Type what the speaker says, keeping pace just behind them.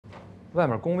外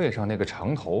面工位上那个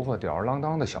长头发、吊儿郎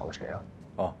当的小子谁啊？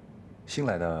哦，新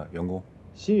来的员工。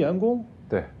新员工？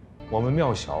对，我们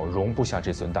庙小容不下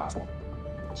这尊大佛，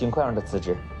尽快让他辞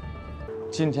职。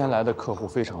今天来的客户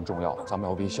非常重要，咱们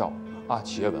要微笑啊，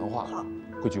企业文化，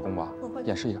规矩公吧，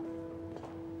演示一下。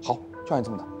好，就按你这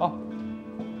么打啊。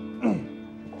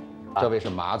这位是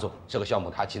马总，这个项目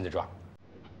他亲自抓。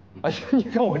哎呀，你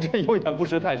看我这有点不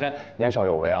识泰山，年少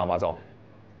有为啊，马总。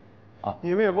啊，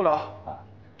你们也不聊啊，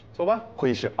走吧，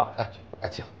会议室啊。哎，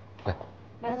请。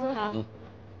马总好。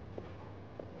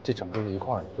这整个这一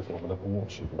块儿就是我们的公共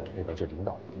区，那边是领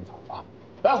导的地方啊。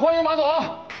来，欢迎马总。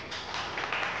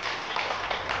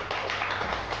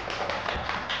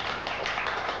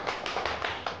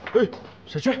哎，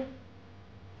小薛。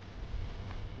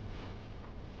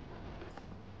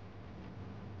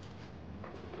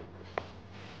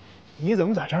 你怎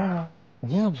么在这儿啊？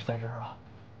你怎么在这儿啊？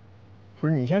不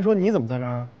是，你先说你怎么在这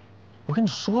儿啊？我跟你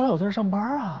说了，我在这上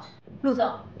班啊。陆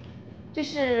总，这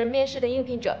是面试的应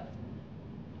聘者。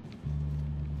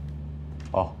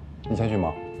哦，你先去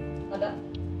忙。好的。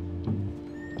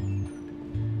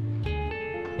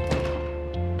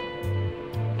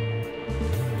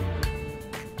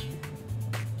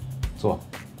坐。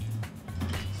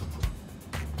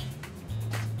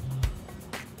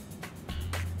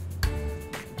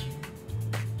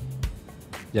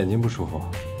 眼睛不舒服。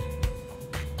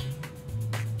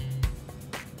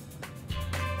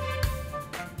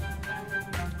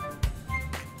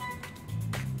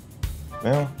没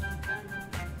有。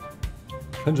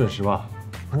很准时吧？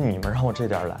不是你们让我这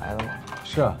点来的吗？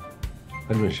是啊，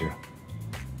很准时。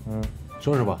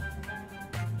说说吧。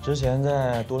之前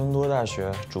在多伦多大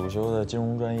学主修的金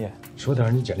融专业。说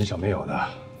点你简历上没有的，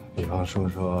比方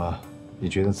说你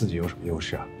觉得自己有什么优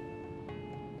势啊？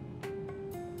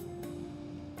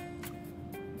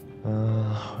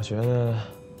 我觉得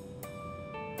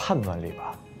判断力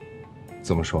吧。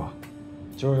怎么说？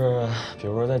就是比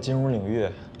如说在金融领域，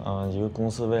一个公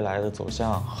司未来的走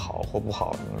向好或不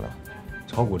好什么的。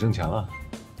炒股挣钱了？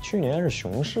去年是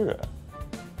熊市。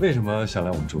为什么想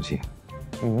来我们中信？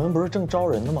你们不是正招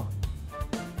人的吗？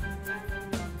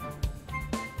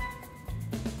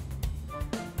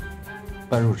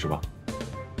办入职吧。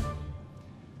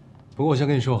不过我先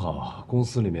跟你说好，公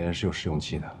司里面是有试用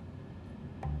期的。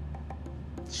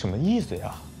 什么意思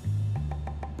呀？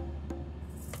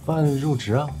办入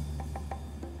职啊？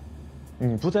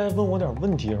你不再问我点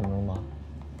问题什么的吗？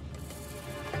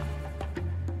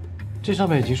这上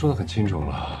面已经说得很清楚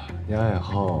了，你爱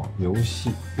好游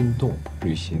戏、运动、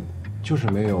旅行，就是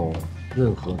没有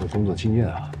任何的工作经验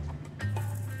啊。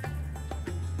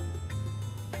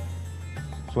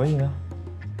所以呢，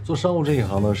做商务这一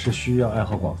行呢，是需要爱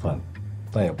好广泛，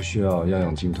但也不需要样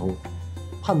样精通，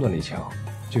判断力强。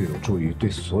 就有助于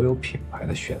对所有品牌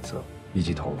的选择以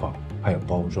及投放，还有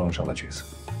包装上的角色，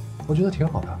我觉得挺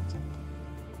好的。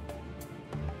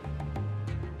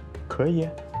可以，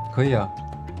可以啊。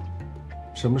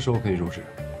什么时候可以入职？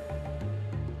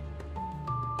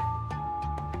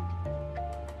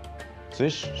随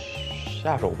时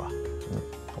下周吧。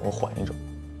我缓一周。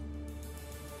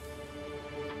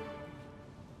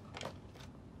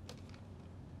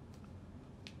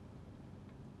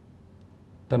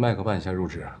带麦克办一下入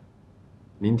职，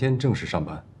明天正式上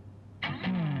班。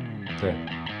对。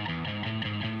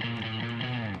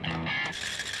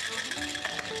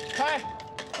开，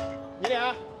你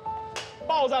俩，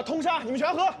豹子、通杀，你们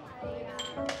全喝。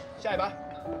下一班。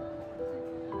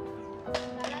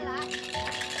来。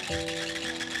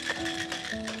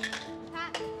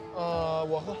开。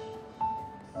我喝。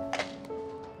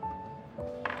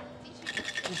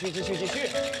继续。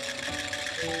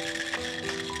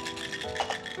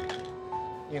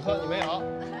你喝，你没有。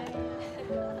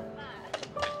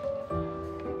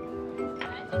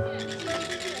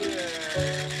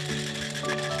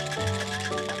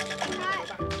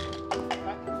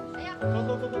哎呀，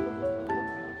走。后一个。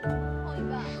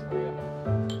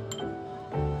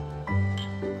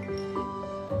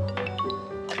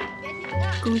别紧张。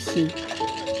恭喜。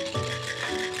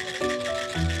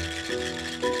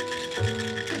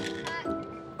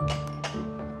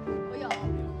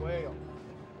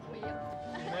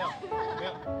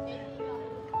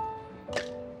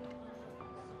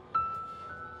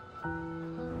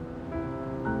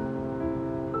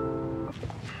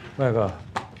 麦哥，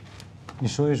你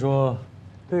说一说，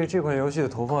对于这款游戏的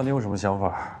投放，你有什么想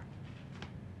法？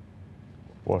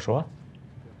我说，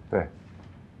对。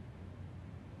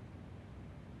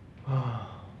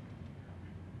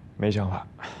没想法。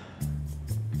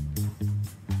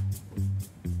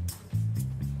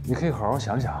你可以好好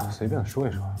想想，随便说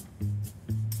一说。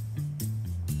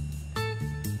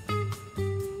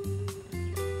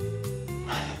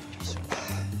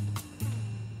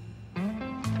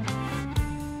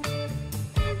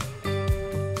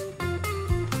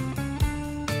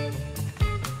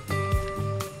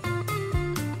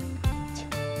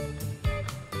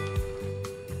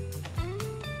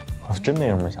我真没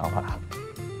什么想法。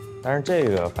但是这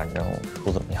个反正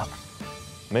不怎么样，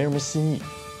没什么新意。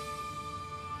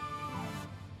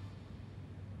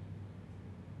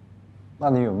那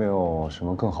你有没有什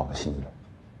么更好的新意？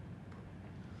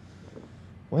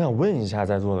我想问一下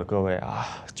在座的各位啊，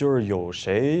就是有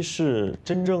谁是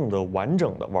真正的完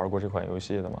整的玩过这款游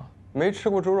戏的吗？没吃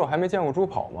过猪肉，还没见过猪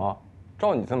跑吗？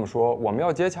照你这么说，我们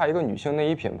要接洽一个女性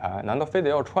内衣品牌，难道非得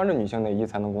要穿着女性内衣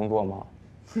才能工作吗？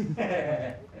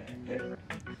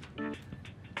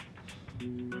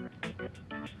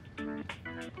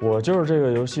我就是这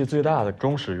个游戏最大的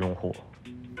忠实用户，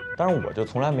但是我就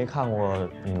从来没看过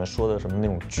你们说的什么那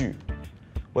种剧，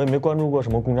我也没关注过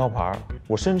什么公交牌，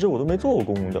我甚至都没坐过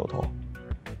公共交通。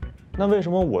那为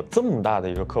什么我这么大的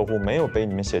一个客户没有被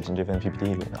你们写进这份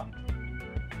PPT 里呢？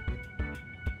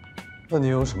那你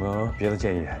有什么别的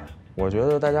建议？我觉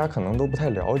得大家可能都不太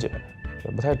了解，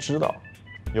也不太知道，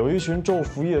有一群昼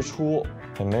伏夜出，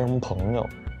也没什么朋友，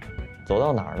走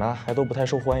到哪儿呢还都不太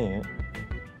受欢迎。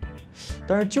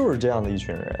但是就是这样的一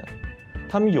群人，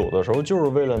他们有的时候就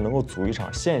是为了能够组一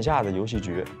场线下的游戏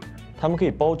局，他们可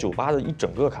以包酒吧的一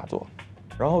整个卡座，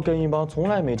然后跟一帮从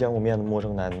来没见过面的陌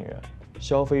生男女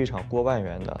消费一场过万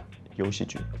元的游戏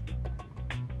局。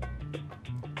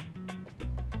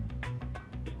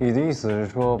你的意思是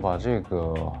说，把这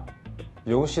个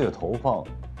游戏的投放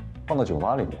放到酒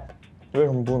吧里面？为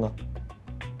什么不呢？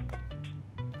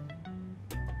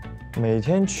每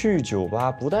天去酒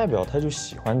吧不代表他就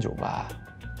喜欢酒吧，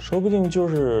说不定就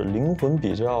是灵魂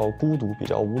比较孤独，比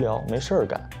较无聊，没事儿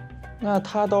干。那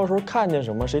他到时候看见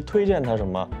什么，谁推荐他什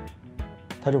么，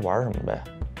他就玩什么呗。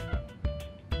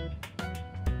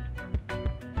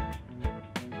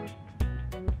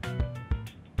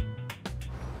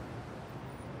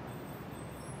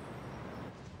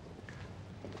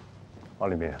王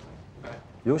立民，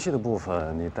游戏的部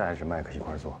分你带着麦克一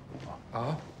块做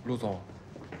啊，陆总，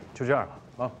就这样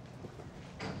吧啊。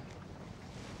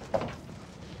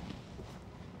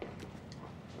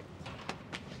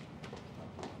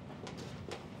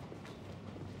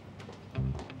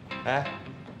哎，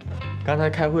刚才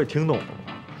开会听懂了吗？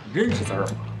认识字儿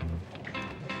吗？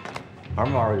玩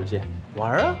没玩过游戏？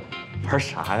玩啊，玩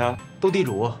啥呀？斗地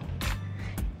主。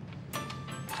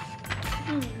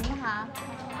你们好，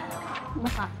你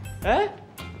们好。哎，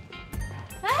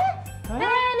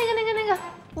那个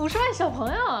50万小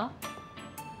朋友，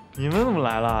你们怎么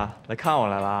来了？来看我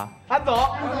来了？安总，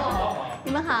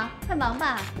你们好，快忙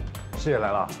吧。师爷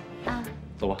来了啊，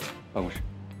走吧，办公室。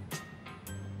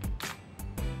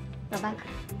走吧。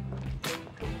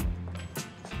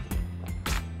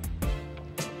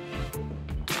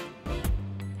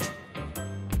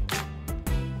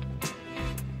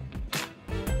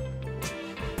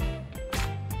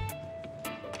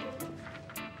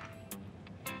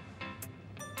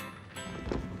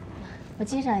我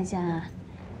介绍一下啊，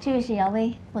这位是姚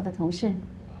薇，我的同事。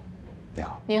你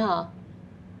好。你好。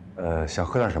想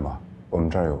喝点什么？我们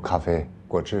这儿有咖啡、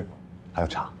果汁，还有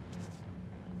茶。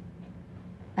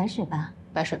白水吧。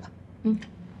白水吧。嗯。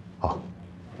好。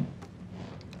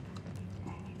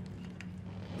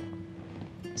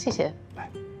谢谢。来。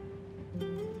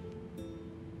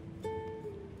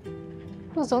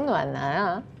陆总暖男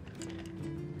啊。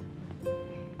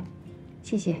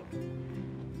谢谢。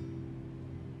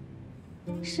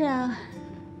是啊，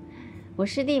我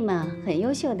师弟嘛，很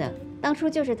优秀的，当初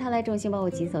就是他来重新把我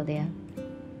挤走的呀。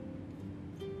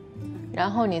然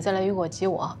后你再来雨果挤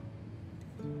我。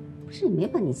不是你没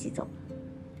把你挤走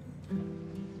吗？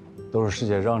都是师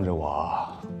姐让着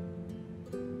我。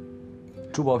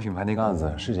珠宝品牌那个案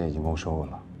子，师姐已经跟我说过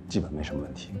了，基本没什么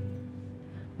问题。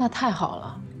那太好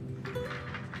了。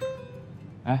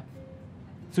哎，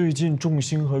最近众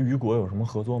星和雨果有什么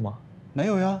合作吗？没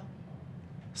有呀。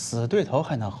死对头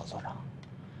还能合作上？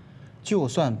就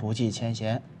算不计前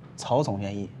嫌，曹总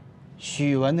愿意，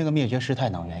许文那个灭绝师太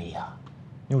能愿意啊？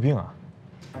你有病啊！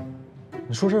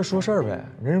你说事儿说事儿呗，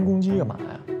人攻击干嘛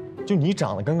呀？就你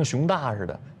长得跟个熊大似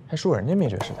的，还说人家灭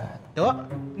绝师太呢？得，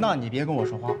那你别跟我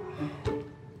说话。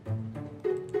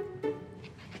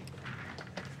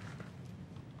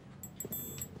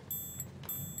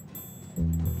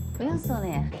不用送了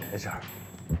呀。没事儿。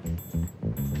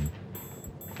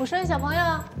 50万小朋友，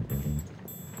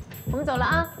我们走了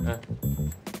啊。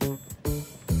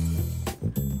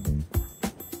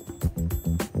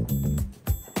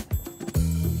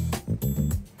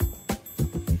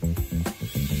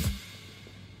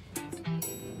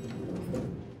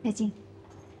再见。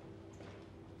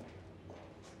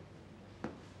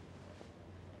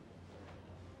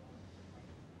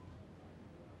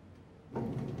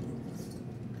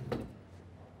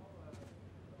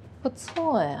不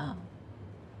错呀。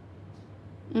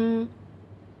嗯，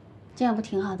这样不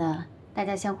挺好的？大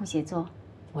家相互协作。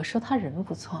我说他人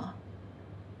不错。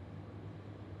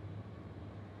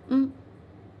嗯，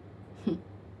哼，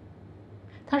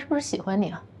他是不是喜欢你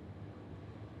啊？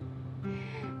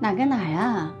哪跟哪儿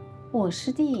啊？我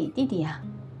师弟弟弟呀。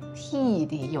弟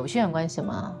弟有血缘关系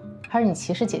吗？还是你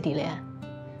歧视姐弟恋？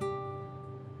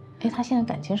哎，他现在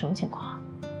感情什么情况啊？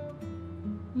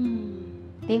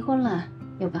离婚了，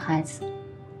有个孩子。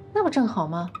那不正好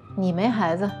吗？你没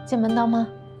孩子，进门当妈。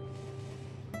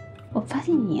我发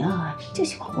现你啊，就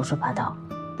喜欢胡说八道。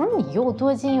不是你又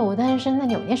多金又单身，那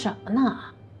扭捏什么呢？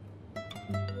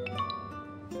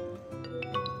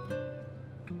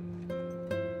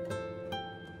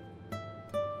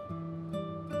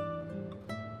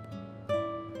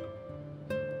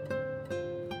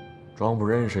装不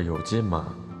认识有劲吗？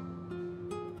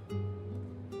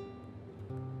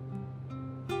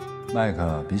麦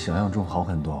克比想象中好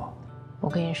很多。我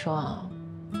跟你说啊，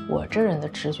我这人的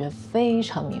直觉非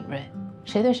常敏锐，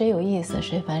谁对谁有意思，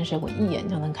谁烦谁，我一眼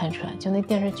就能看出来。就那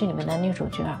电视剧里面男女主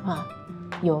角啊，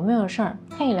有没有事儿，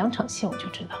看一两场戏我就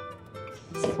知道。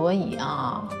所以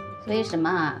啊，所以什么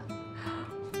啊？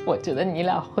我觉得你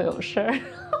俩会有事儿。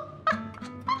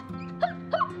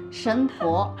神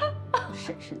婆，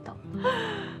神神叨。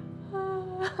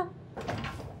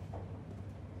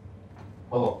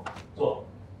哦，坐。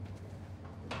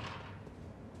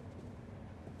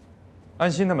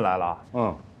安心他们来了。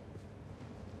嗯。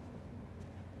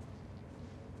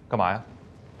干嘛呀？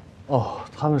哦，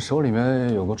他们手里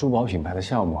面有个珠宝品牌的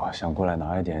项目，想过来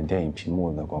拿一点电影屏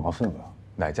幕的广告份额。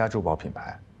哪家珠宝品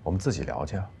牌？我们自己聊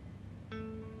去啊。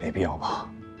没必要吧？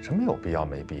什么有必要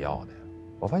没必要的呀？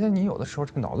我发现你有的时候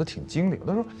这个脑子挺精的，有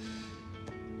的时候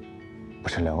不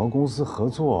是两个公司合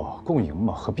作共赢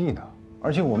嘛，何必呢？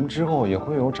而且我们之后也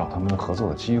会有找他们合作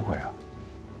的机会啊。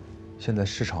现在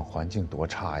市场环境多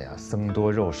差呀，僧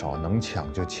多肉少，能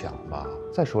抢就抢吧。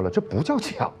再说了，这不叫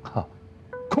抢啊，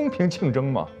公平竞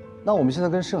争嘛。那我们现在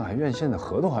跟上海院线的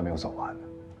合同还没有走完呢，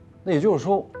那也就是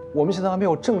说，我们现在还没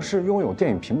有正式拥有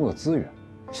电影屏幕的资源。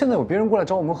现在有别人过来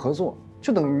找我们合作，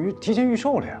就等于提前预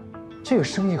售了呀。这个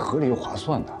生意合理又划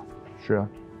算的。是啊。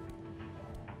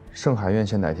上海院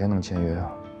线哪天能签约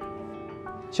啊？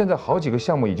现在好几个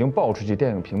项目已经爆出去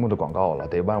电影屏幕的广告了，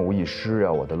得万无一失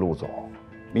啊，我的陆总。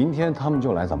明天他们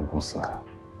就来咱们公司。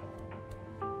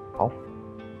好，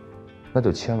那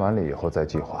就签完了以后再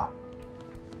计划。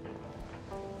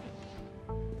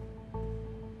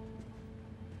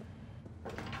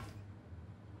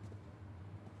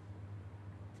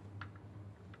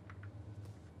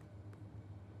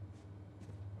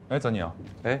哎，泽宁，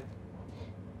哎，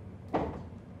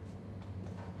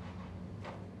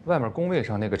外面工位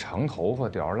上那个长头发、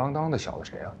吊儿郎当的小子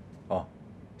谁啊？哦，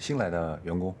新来的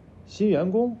员工。新员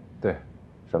工？对，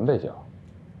什么背景？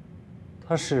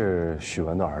他是许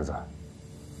文的儿子。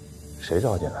谁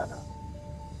招进来的？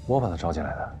我把他招进来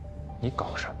的。你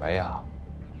搞什么呀？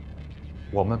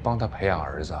我们帮他培养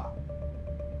儿子。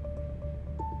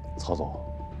曹总，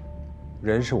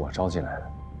人是我招进来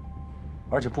的，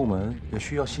而且部门也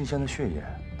需要新鲜的血液。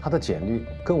他的简历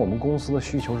跟我们公司的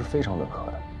需求是非常吻合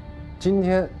的。今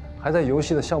天还在游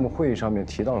戏的项目会议上面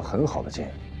提到了很好的建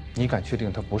议。你敢确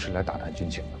定他不是来打探军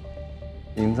情的吗？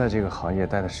您在这个行业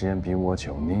待的时间比我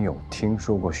久，您有听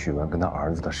说过许文跟他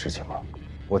儿子的事情吗？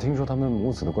我听说他们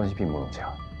母子的关系并不融洽，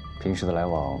平时的来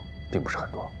往并不是很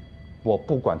多。我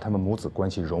不管他们母子关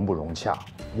系融不融洽，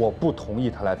我不同意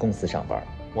他来公司上班。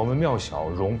我们庙小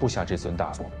容不下这尊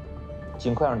大佛，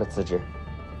尽快让他辞职。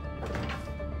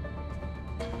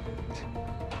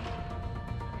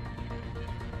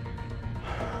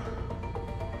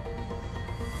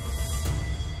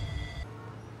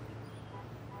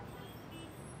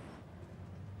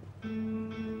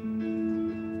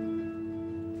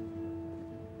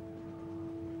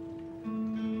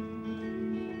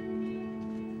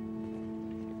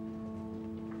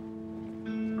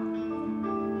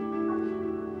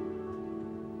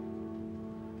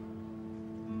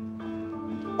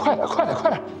快点，快点，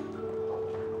快点！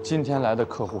今天来的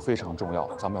客户非常重要，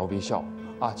咱们要微笑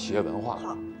啊，企业文化，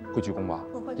规矩公吧，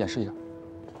演示一下。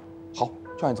好，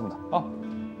就按你这么的啊。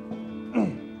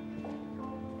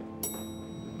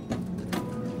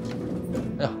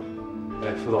哎呀，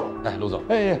哎，副总，哎，陆总，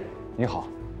哎，你好。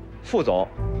副总，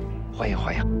欢迎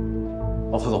欢迎。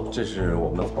哦，副总，这是我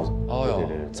们的曹总。哦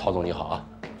呦，曹总你好啊。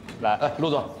来，哎，陆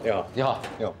总，你好，你好，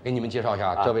你好，给你们介绍一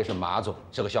下，这位是马总，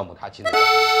这个项目他亲自。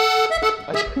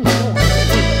哎，你跟我。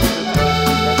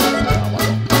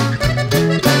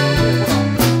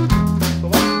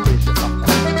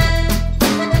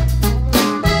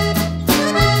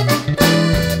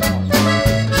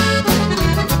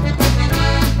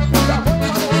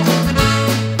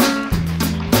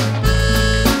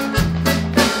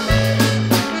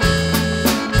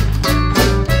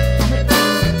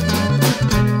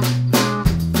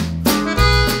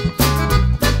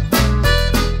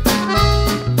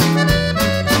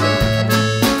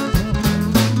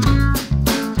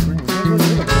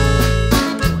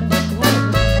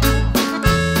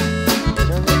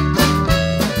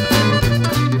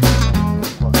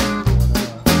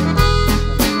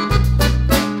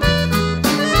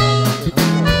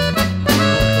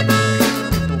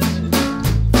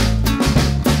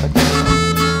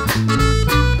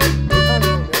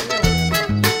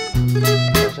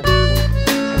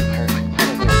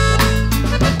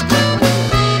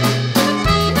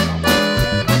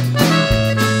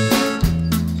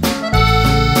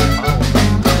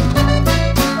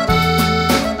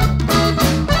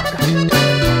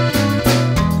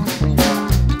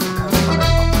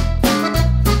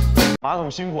马总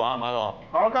辛苦啊，马总，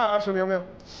好好干啊，石明明。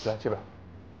来这边，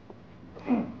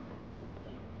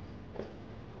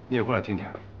你也过来听听。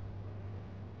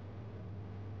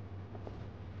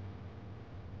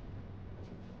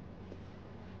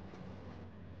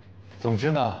总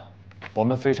之呢，我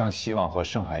们非常希望和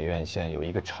盛海院线有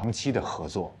一个长期的合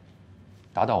作，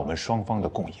达到我们双方的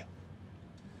共赢。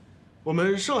我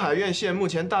们盛海院线目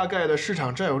前大概的市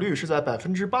场占有率是在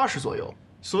80%左右，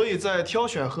所以在挑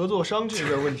选合作商这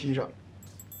个问题上，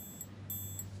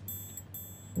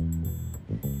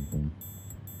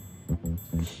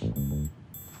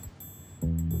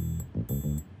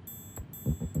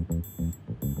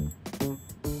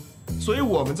所以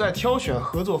我们在挑选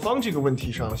合作方这个问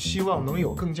题上，希望能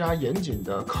有更加严谨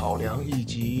的考量以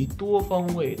及多方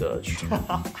位的去。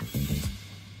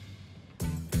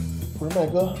不是麦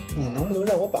哥，你能不能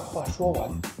让我把话说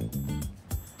完？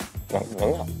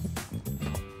能啊，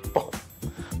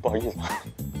不好意思，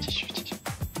继续。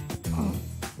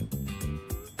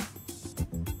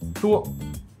多。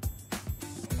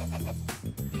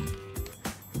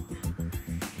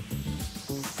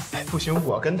哎，不行，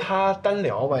我跟他单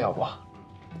聊吧，要不？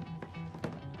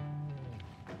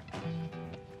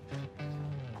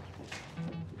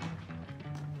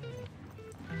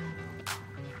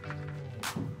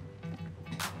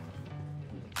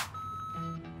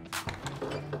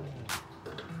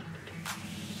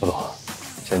副总，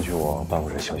先去我办公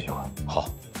室休息会儿。好。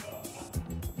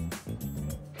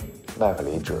Vip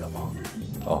离职了吗？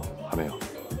哦，还没有。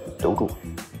留住，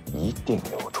一定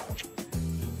留住。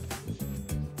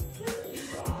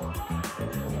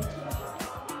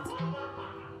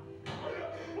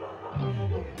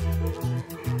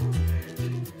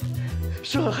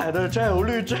盛海的占有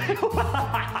率真有。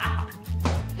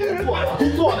我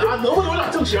工作呢，能不能有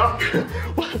点正形？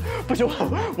不行，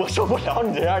我受不了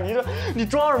你这样，你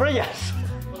装什么严肃？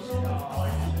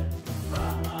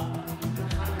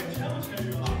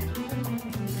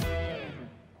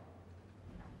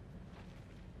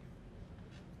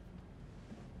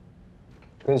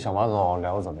跟小马总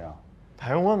聊得怎么样？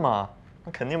还用问吗？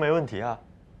那肯定没问题啊。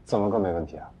怎么个没问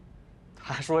题啊？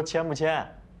他说签不签，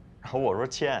然后我说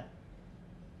签，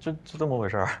就这么回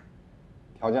事儿。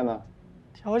条件呢？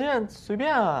条件随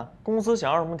便啊，公司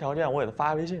想要什么条件，我给他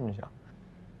发微信就行。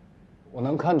我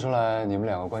能看出来你们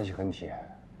两个关系很铁，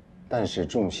但是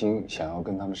重心想要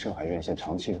跟他们盛海院线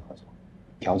长期的合作，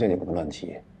条件你不能乱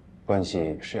提，关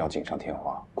系是要锦上添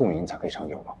花，共赢才可以长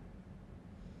久嘛。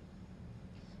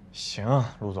行，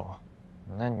陆总，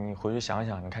那你回去想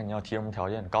想，你看你要提什么条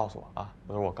件，你告诉我啊，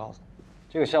回头我告诉你。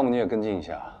这个项目你也跟进一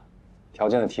下，条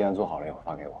件的提案做好了以后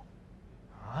发给我。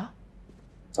啊？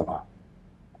怎么？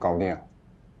搞不定？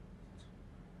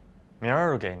明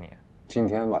儿就给你。今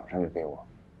天晚上就给我。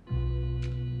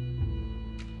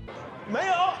没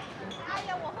有。哎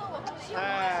呀，我喝。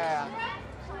哎，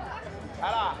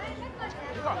来了，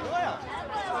有点喝呀。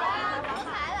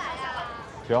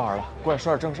别玩了，过来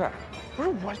说点正事儿。不是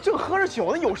我正喝着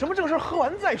酒呢，有什么正事喝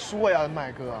完再说呀，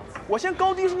麦哥。我先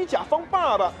高低是你甲方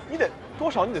爸爸，你得多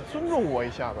少你得尊重我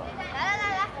一下吧。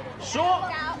来，说。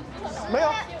没有。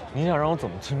你想让我怎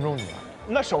么尊重你啊？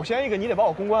那首先一个，你得把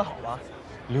我公关好吧。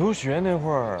留学那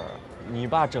会儿，你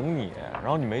爸整你，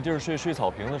然后你没地儿睡，睡草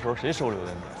坪的时候，谁收留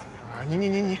的你？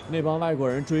你那帮外国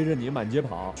人追着你满街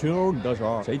跑，群殴你的时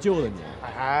候，谁救的你？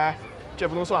哎，这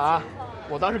不能算啊！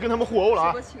我当时跟他们互殴了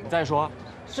啊！你再说，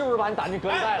是不是把你打进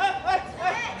隔离带了？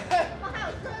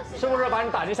是不是把你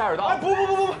打进下水道？哎，不，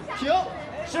停！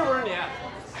是不是你？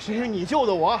是你救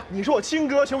的我，你是我亲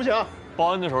哥，行不行？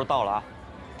报恩的时候到了啊！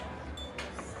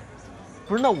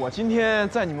不是，那我今天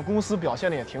在你们公司表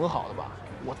现的也挺好的吧？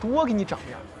我多给你长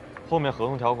面。后面合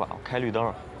同条款我开绿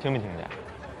灯，听没听见？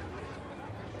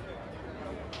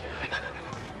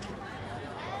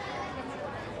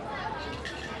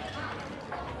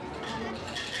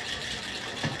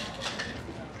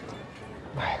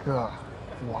麦哥，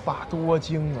我爸多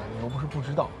精啊，你又不是不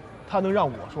知道，他能让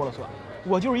我说了算。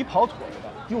我就是一跑腿的，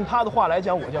用他的话来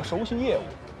讲，我叫熟悉业务。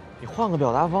你换个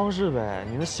表达方式呗，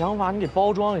你的想法你给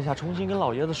包装一下，重新跟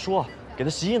老爷子说，给他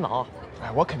洗洗脑。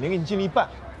哎，我肯定给你尽力办，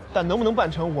但能不能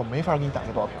办成，我没法给你打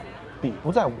这包票。笔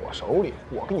不在我手里，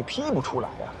我给你批不出来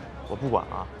呀。我不管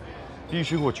啊，必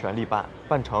须给我全力办，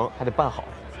办成还得办好。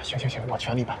行，我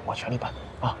全力办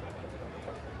啊！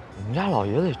你们家老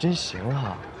爷子也真行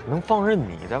啊，能放任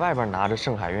你在外边拿着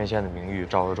盛海院线的名誉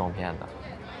招摇撞骗的，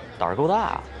胆儿够大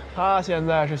啊！他现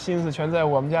在是心思全在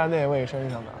我们家那位身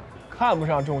上呢，看不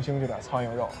上众星这点苍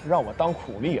蝇肉，让我当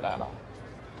苦力来了。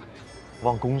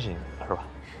忘恭喜你了是吧？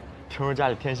听说家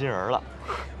里添新人了，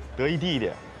得一弟弟。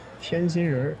添新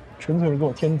人纯粹是给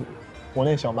我添堵。我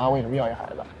那小妈为什么要一孩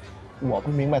子？我不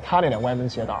明白他那点歪门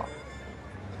邪道。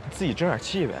自己争点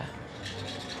气呗。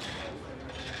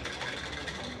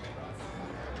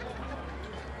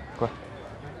过来，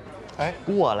哎，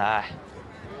过来，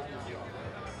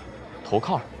头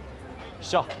靠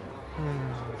上，笑，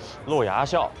露牙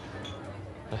笑。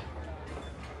来，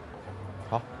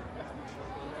好。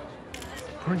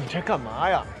不是你这干嘛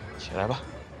呀？起来吧，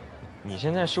你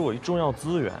现在是我一重要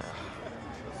资源啊。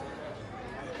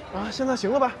啊，现在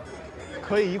行了吧？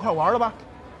可以一块玩了吧？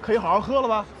可以好好喝了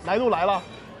吧？来都来了。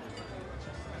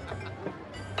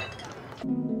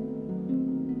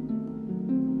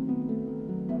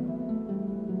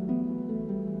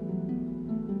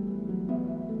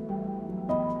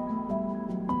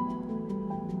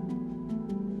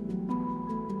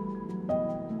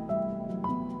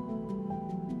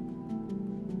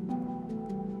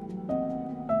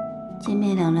见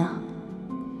面聊聊。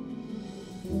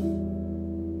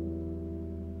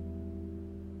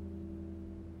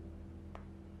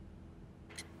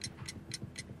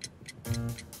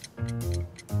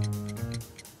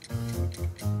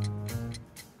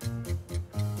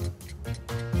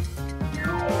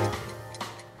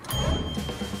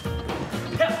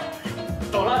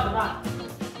走了，熊大。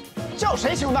叫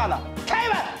谁熊大呢？开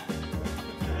门！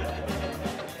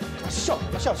笑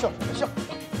笑笑笑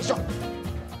笑。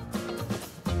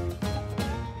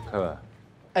凯文，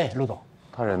哎，陆总，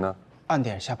他人呢？按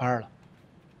点下班了。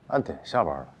按点下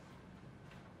班了。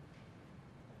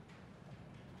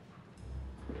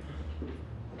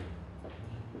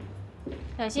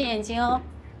小心眼睛哦。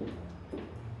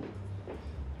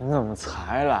你怎么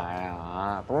才来呀？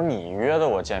啊，不是你约的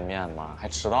我见面吗？还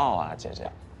迟到啊，姐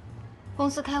姐。公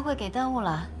司开会给耽误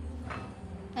了。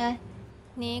哎，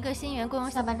你一个新员工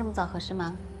下班这么早合适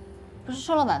吗？不是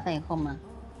说了晚饭以后吗？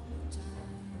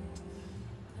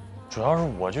主要是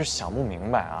我就想不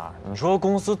明白啊，你说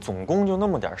公司总共就那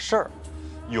么点事儿，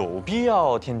有必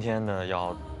要天天的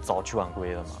要早去晚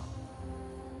归的吗？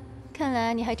看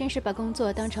来你还真是把工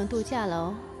作当成度假了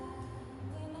哦。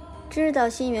知道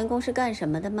新员工是干什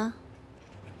么的吗？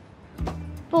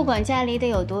不管家离得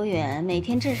有多远，每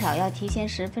天至少要提前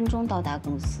10分钟到达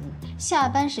公司。下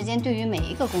班时间对于每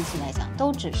一个公司来讲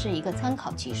都只是一个参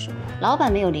考技术。老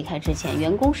板没有离开之前，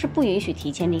员工是不允许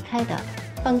提前离开的。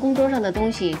办公桌上的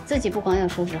东西自己不光要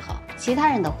收拾好，其他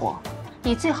人的活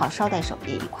你最好捎带手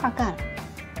也一块干。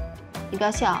你不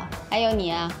要笑，还有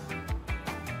你啊，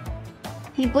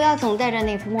你不要总戴着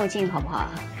那副墨镜好不好？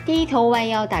低头弯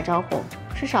腰打招呼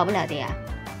是少不了的呀，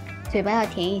嘴巴要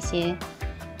甜一些，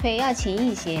腿要勤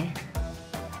一些，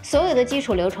所有的基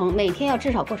础流程每天要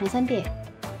至少过上3遍，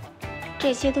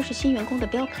这些都是新员工的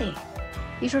标配。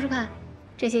你说说看，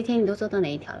这些天你都做到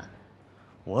哪一条了？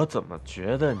我怎么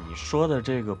觉得你说的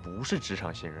这个不是职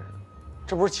场新人，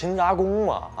这不是勤杂工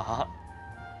吗？啊！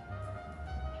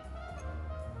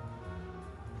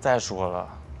再说了，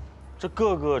这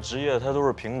各个职业它都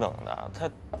是平等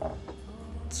的，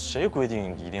谁规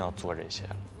定一定要做这些？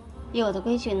有的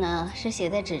规矩呢是写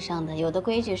在纸上的，有的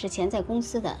规矩是签在公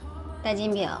司的。代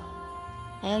金表，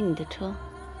还有你的车，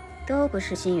都不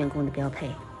是新员工的标配。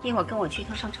一会儿跟我去一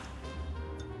趟商场。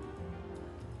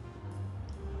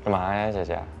干嘛呀，姐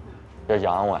姐？要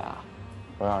养我呀？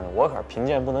我让你，我可是贫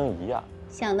贱不能移呀！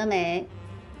想得美！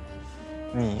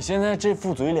你现在这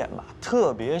副嘴脸吧，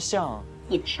特别像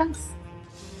你的上司。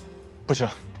不行，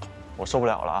我受不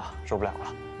了了啊，受不了了！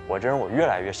我这人我越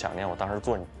来越想念我当时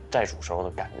做你债主时候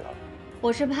的感觉了。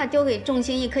我是怕丢给众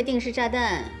星一颗定时炸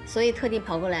弹，所以特地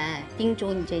跑过来叮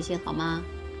嘱你这些，好吗？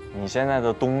你现在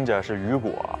的东家是雨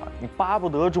果，你巴不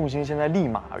得众星现在立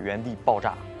马原地爆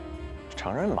炸，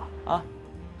承认吧？啊！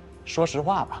说实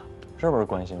话吧，是不是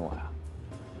关心我呀？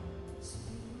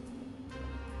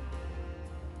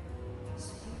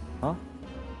啊？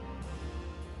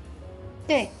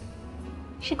对，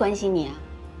是关心你啊。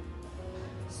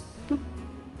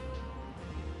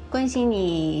关心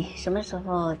你什么时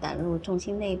候打入众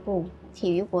星内部，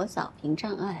替雨果扫平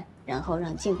障碍，然后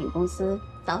让竞品公司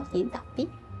早点倒闭。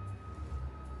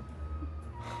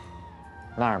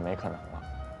那是没可能了，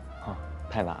啊，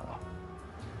太难了。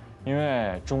因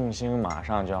为众星马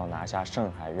上就要拿下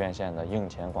盛海院线的映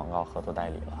前广告合作代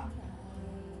理了。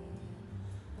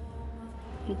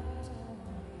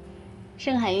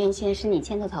盛海院线是你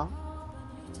牵的头？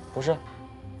不是，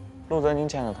陆泽您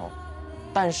牵的头。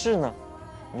但是呢，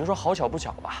你就说好巧不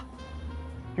巧吧，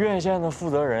院线的负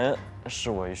责人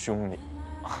是我一兄弟。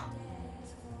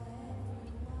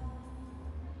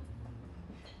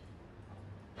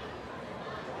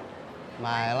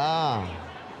买了。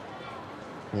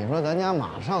你说咱家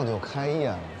马上就开业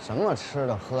了，什么吃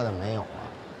的喝的没有啊？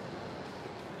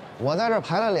我在这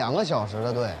排了2个小时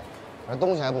的队，这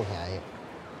东西还不便宜。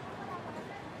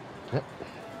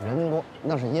人多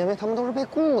那是因为他们都是被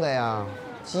雇的呀，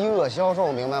饥饿销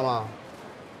售，明白吗？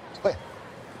对，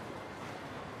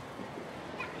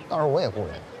到时候我也雇人，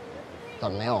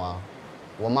怎么没有啊？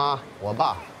我妈、我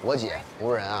爸、我姐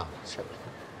不是人啊？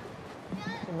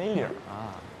这没理儿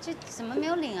啊！这怎么没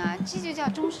有领啊？这就叫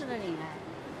中式的领哎。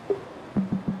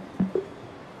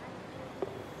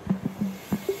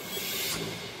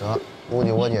得，估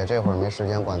计我姐这会儿没时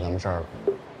间管咱们事儿了。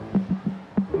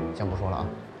先不说了啊。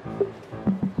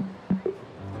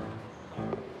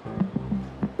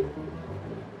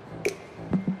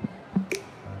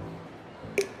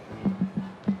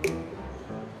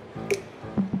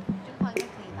这套应该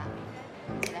可以吧？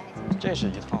看起来还挺正。这是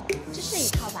一套。这是一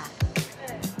套吧？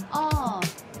对。哦，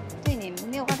对你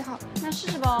没有挂对号，那试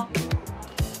试吧。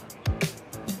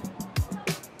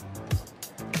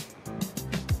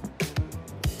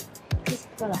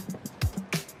过来。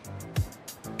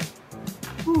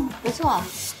不错，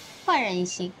焕然一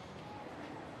新。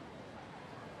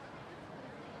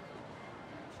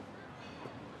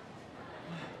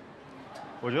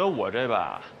我觉得我这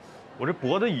吧，我这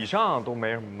脖子以上都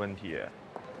没什么问题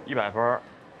，100分。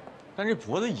但这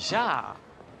脖子以下，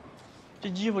这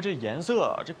衣服这颜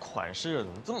色这款式怎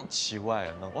么这么奇怪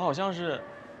呀？我好像是，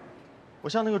我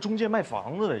像那个中介卖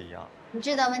房子的一样。你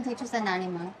知道问题出在哪里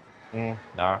吗？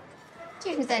哪儿？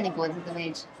就是在你脖子的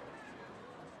位置。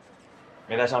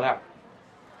没戴项链。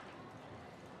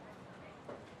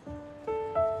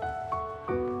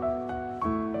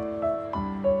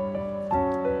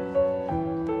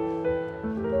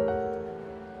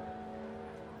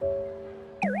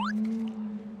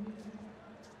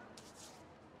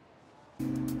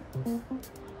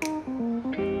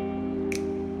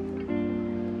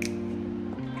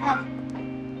看，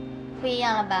不一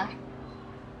样了吧？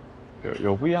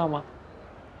有不一样吗？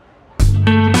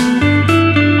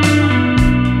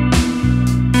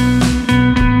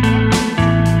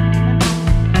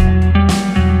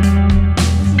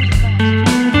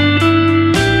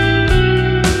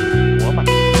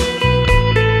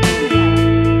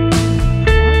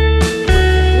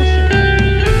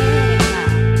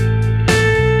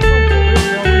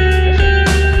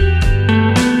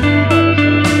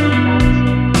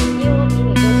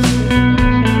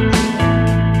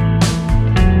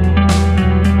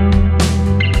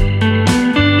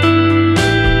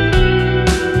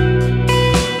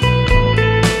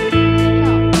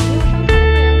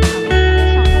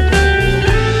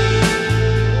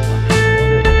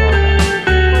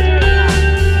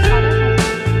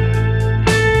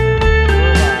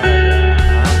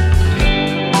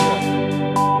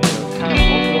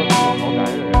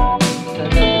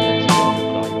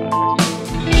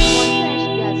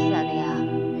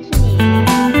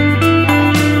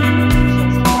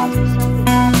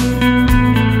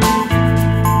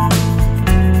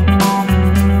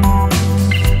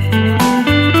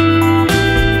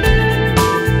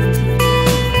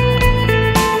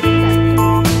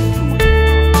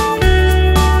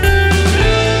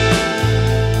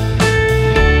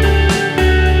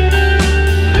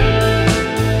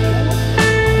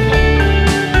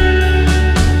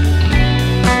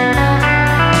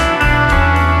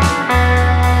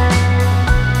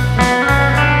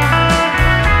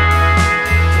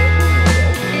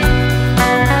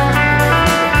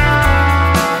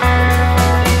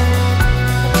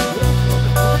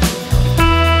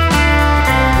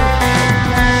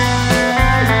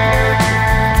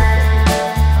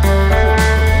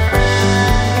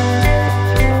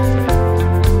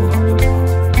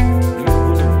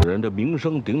名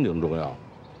声鼎鼎重要。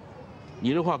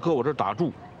你这话搁我这打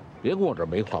住，别跟我这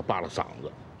没话扒拉嗓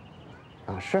子。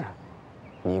啊，是，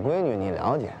你闺女你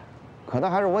了解，可她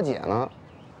还是我姐呢，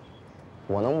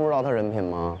我能不知道她人品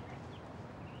吗？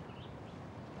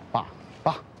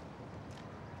爸，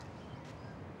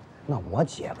那我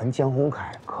姐跟江宏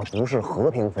凯可不是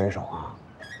和平分手啊，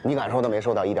你敢说她没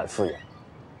受到一点刺激？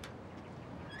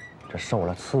这受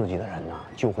了刺激的人呢，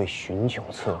就会寻求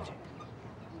刺激。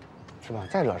 是吧？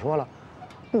再者说了，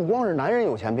不光是男人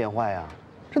有钱变坏呀，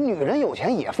这女人有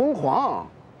钱也疯狂。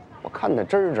我看得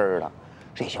真真的，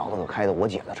这小子可开的我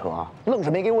姐的车啊，愣是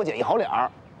没给我姐一好脸儿，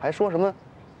还说什么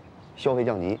消费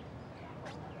降级。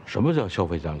什么叫消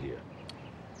费降级？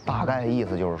大概意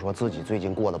思就是说自己最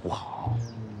近过得不好，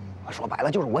说白了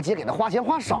就是我姐给他花钱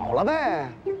花少了呗。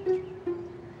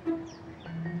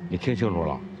你听清楚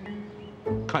了，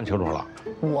看清楚了。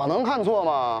 我能看错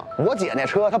吗？我姐那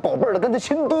车，她宝贝儿的跟她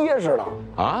亲爹似的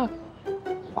啊！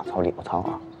话糙理不糙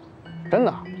啊，真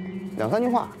的，2、3句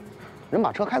话，人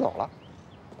把车开走了。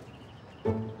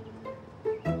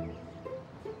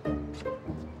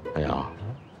哎呀，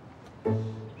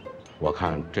我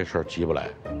看这事儿急不来。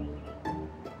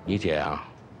你姐呀，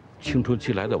青春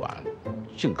期来得晚，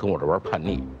净跟我这玩叛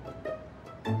逆。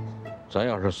咱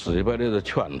要是死乞白赖的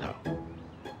劝她，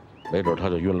没准她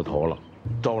就晕了头了，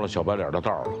着了小白脸的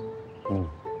道了。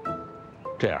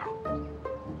这样，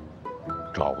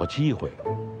找个机会，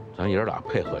咱爷俩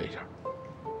配合一下。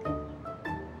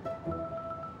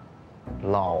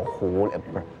老狐狸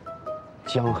不是，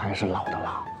姜还是老的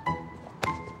辣。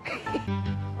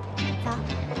走，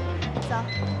走。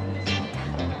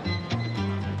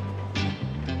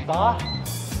咋了？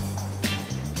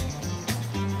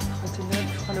他今天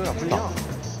穿的有点不一样。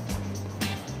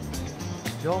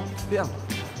哟，变了，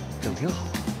整挺好。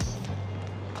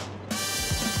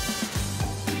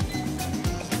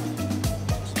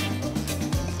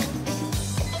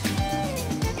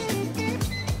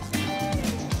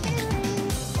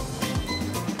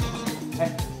哎，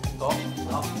走。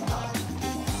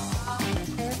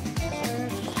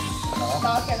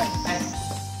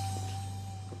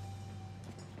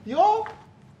哟，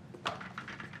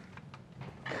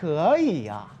可以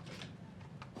呀。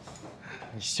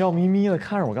你笑眯眯的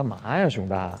看着我干嘛呀，兄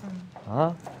弟？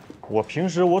啊，我平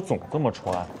时我总这么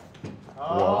穿。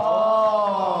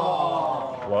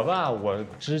我吧，我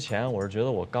之前我是觉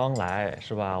得我刚来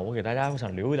是吧？我给大家我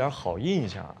想留一点好印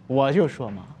象。我就说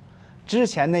嘛，之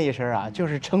前那一身啊，就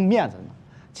是撑面子呢。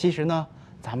其实呢，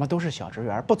咱们都是小职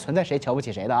员，不存在谁瞧不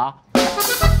起谁的啊。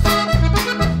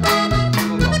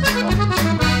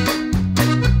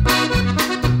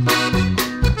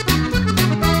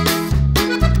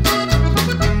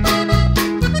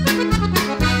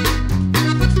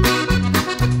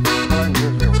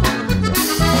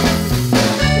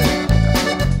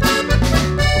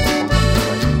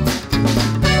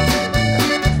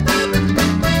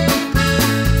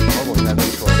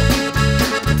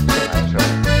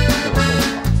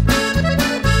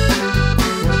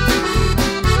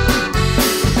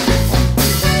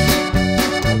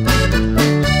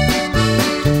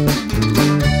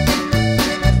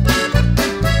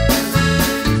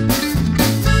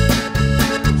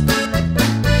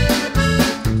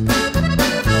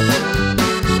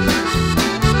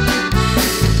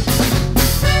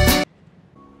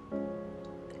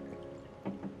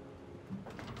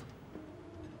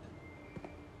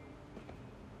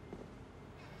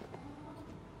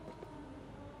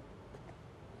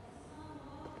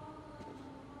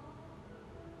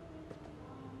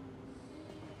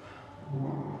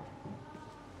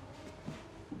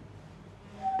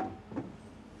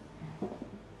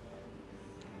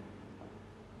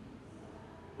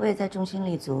我也在中心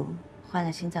立足，换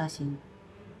了新造型。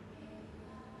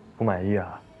不满意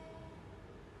啊？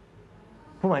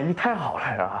不满意太好了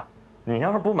呀！你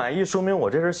要是不满意，说明我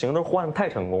这身行头换得太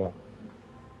成功了。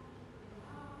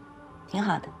挺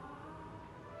好的，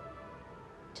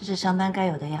这是上班该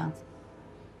有的样子。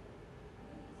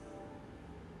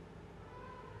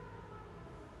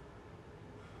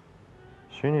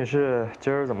徐女士，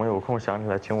今儿怎么有空想起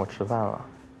来请我吃饭了？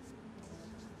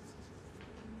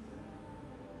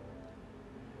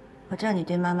我知道你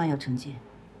对妈妈有成见，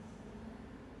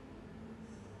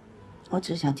我只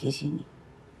是想提醒你，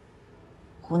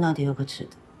胡闹得有个尺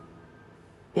度，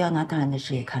不要拿大人的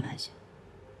事业开玩笑。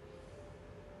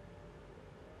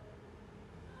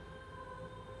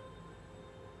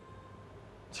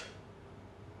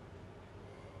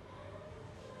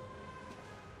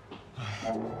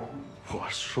我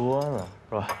说呢，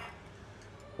是吧？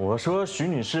我说徐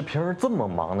女士平时这么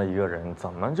忙的一个人，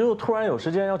怎么就突然有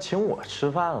时间要请我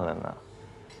吃饭了呢？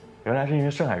原来是因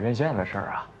为盛海院线的事儿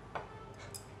啊。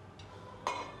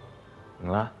怎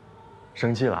么了？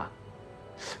生气了？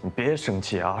你别生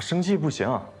气啊，生气不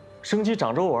行，生气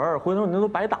长皱纹，回头你那都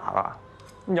白打了。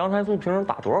你羊胎素平时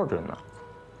打多少针呢？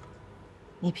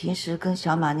你平时跟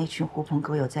小马那群狐朋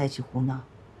狗友在一起胡闹，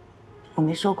我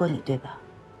没说过你对吧？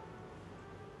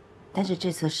但是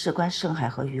这次事关盛海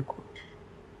和雨果，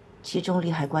其中利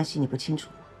害关系你不清楚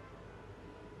吗？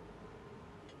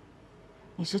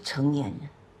你是成年人，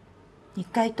你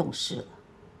该懂事了。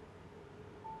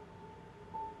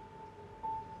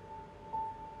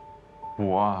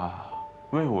我啊，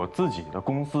为我自己的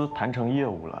公司谈成业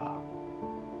务了，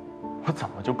我怎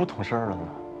么就不懂事儿了呢？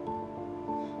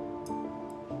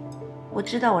我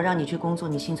知道我让你去工作，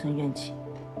你心存怨气，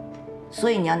所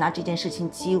以你要拿这件事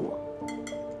情激我。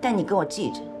但你给我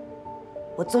记着，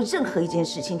我做任何一件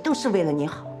事情都是为了你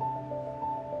好。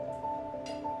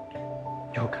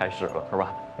又开始了是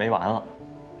吧？没完了。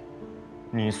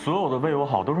你所有的为我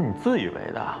好都是你自以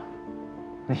为的，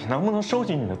你能不能收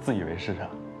起你的自以为是啊？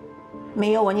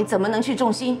没有我，你怎么能去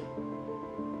重心？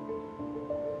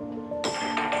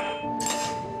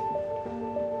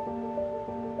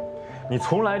你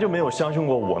从来就没有相信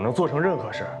过我能做成任何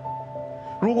事儿。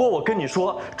如果我跟你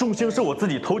说众星是我自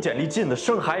己投简历进的，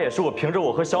盛海也是我凭着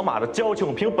我和小马的交情，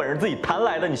我凭本事自己谈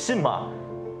来的，你信吗？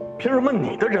凭什么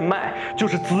你的人脉就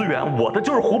是资源，我的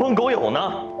就是狐朋狗友呢？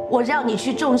我让你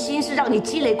去众星是让你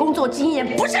积累工作经验，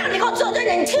不是让你给我做对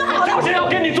的。你听好了，我就是要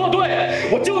跟你作对，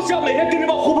我就是要每天跟这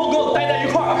帮狐朋狗友待在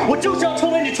一块儿，我就是要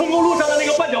成为你成功路上的那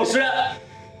个绊脚石。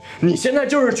你现在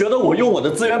就是觉得我用我的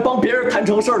资源帮别人谈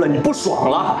成事儿了，你不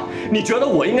爽了？你觉得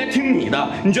我应该听你的？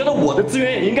你觉得我的资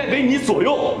源也应该为你所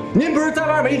用？您不是在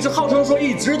外面一直号称说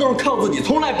一直都是靠自己，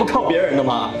从来不靠别人的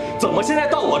吗？怎么现在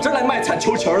到我这儿来卖惨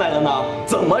求情来了呢？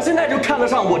怎么现在就看得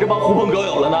上我这帮狐朋狗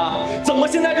友了呢？怎么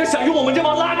现在就想用我们这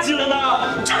帮垃圾了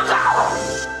呢？站好！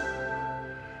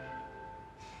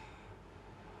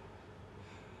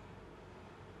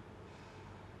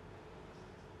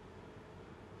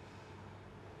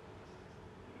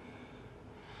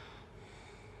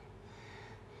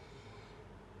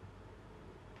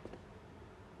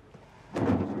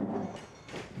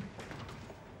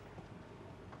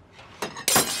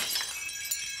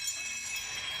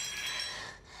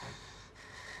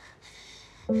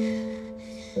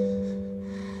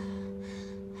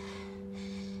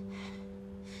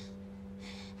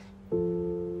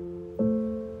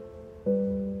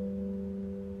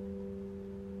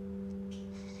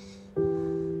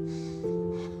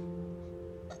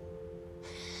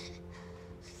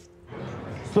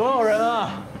所有人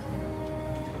啊，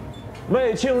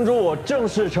为庆祝我正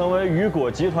式成为雨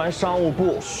果集团商务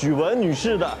部许文女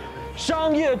士的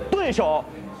商业对手，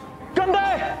干杯！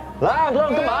来，都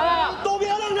干嘛呢？都别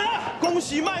愣着！恭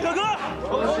喜麦克哥！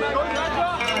恭喜麦克哥！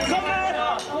干杯！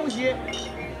恭喜！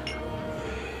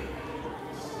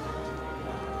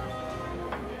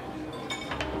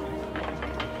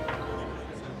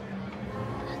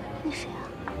那谁啊？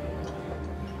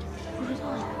不知道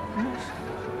呀，不认识。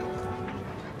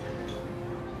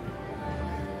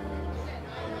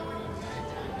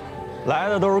来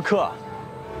的都是客，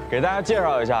给大家介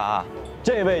绍一下啊，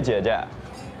这位姐姐，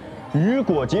雨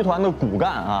果集团的骨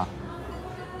干啊，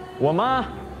我妈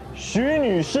徐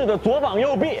女士的左膀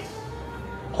右臂，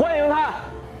欢迎她，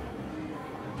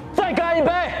再干一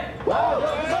杯！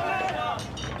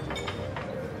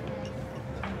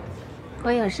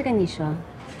我有事跟你说，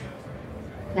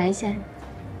来一下。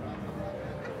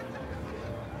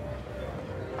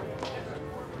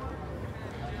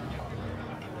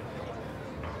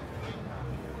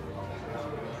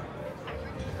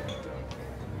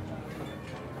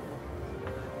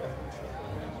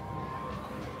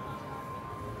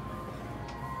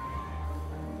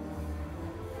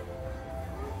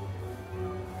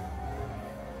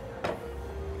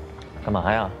干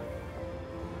嘛呀？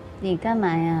你干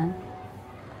嘛呀？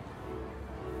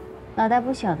脑袋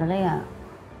不小的了呀，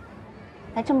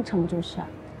还这么撑不住事儿？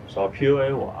少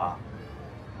PUA 我啊！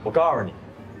我告诉你，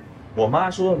我妈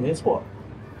说的没错，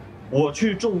我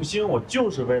去众星，我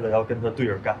就是为了要跟她对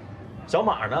着干。小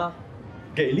马呢，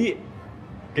给力，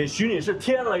给徐女士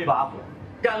添了一把火，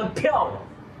干得漂亮。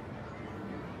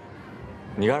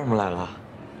你干什么来了？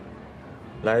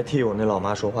来替我那老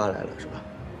妈说话来了是吧？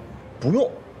不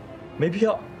用，没必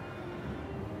要。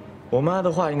我妈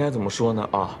的话应该怎么说呢？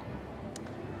啊，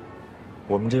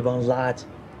我们这帮垃圾，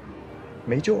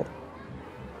没救了。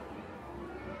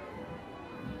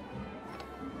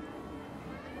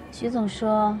徐总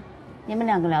说，你们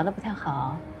两个聊得不太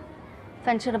好，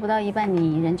饭吃了不到一半，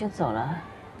你人就走了，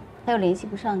他又联系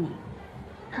不上你，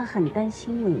他很担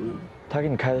心你。他给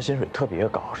你开的薪水特别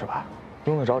高是吧？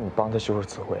用得着你帮他修饰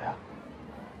词汇啊？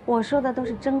我说的都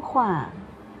是真话，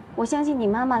我相信你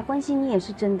妈妈关心你也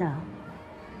是真的，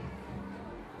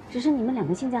只是你们两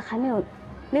个现在还没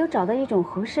有找到一种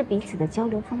合适彼此的交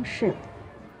流方式。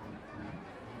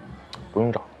不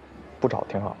用找，不找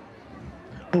挺好，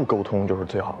不沟通就是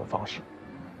最好的方式。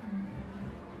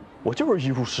我就是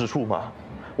一无是处嘛，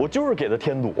我就是给他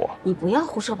添堵。你不要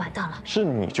胡说八道了。是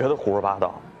你觉得胡说八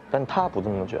道，但他不这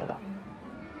么觉得，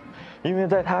因为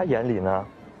在他眼里呢，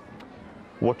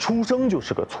我出生就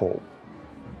是个错误，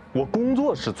我工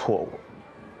作是错误，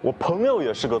我朋友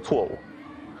也是个错误，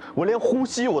我连呼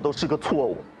吸我都是个错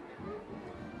误。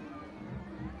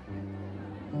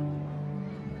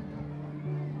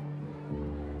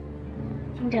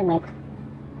听着没？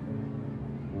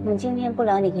我今天不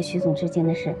聊你和徐总之间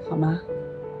的事，好吗？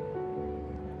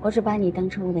我只把你当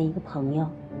成我的一个朋友。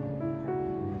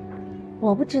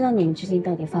我不知道你们之间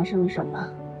到底发生了什么，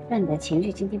让你的情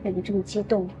绪今天变得这么激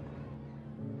动。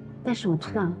但是我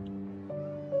知道，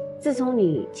自从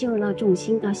你进入到众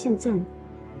星到现在，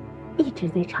一直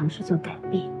在尝试做改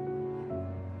变。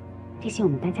这些我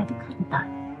们大家都看得到。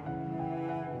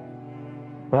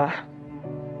来，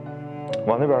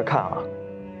往那边看啊，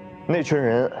那群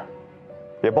人，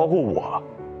也包括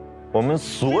我们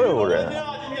所有人，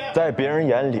在别人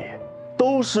眼里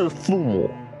都是父母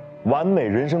完美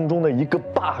人生中的一个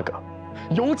bug，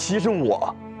 尤其是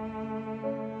我。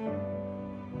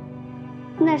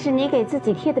那是你给自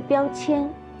己贴的标签，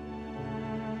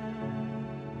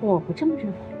我不这么认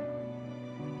为。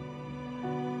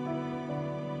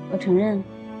我承认，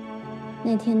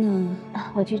那天呢，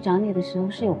我去找你的时候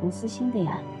是有过私心的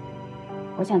呀。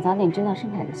我想早点知道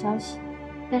盛凯的消息，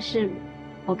但是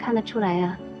我看得出来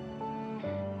呀，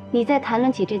你在谈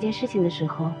论起这件事情的时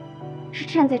候，是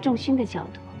站在仲勋的角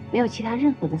度，没有其他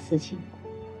任何的私心。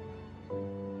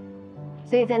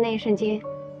所以在那一瞬间，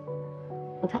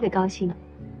我特别高兴。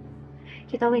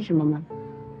知道为什么吗？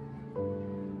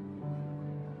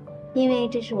因为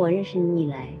这是我认识你以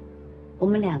来，我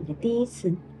们两个第一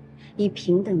次以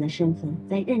平等的身份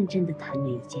在认真的谈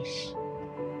论一件事。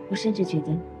我甚至觉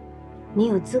得，你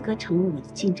有资格成为我的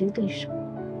竞争对手。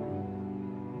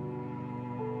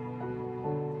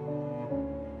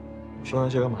说那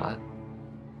些干嘛呀？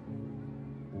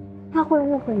他会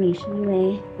误会你是因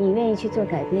为你愿意去做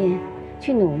改变，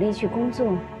去努力去工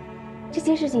作。这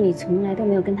件事情你从来都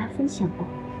没有跟他分享过，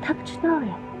他不知道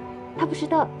呀，他不知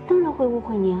道，当然会误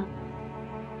会你啊。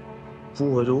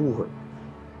误会就误会，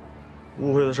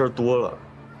误会的事儿多了，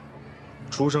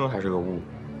出生还是个误。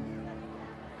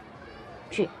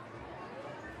倔，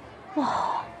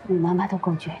哇，你妈妈都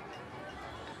够倔。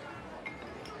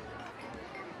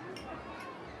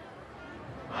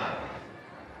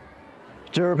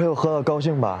今儿陪我喝了高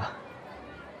兴吧？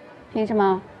凭什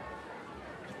么？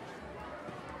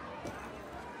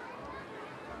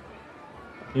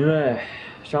因为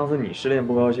上次你失恋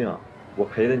不高兴，我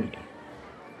陪的你。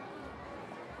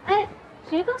哎，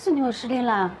谁告诉你我失恋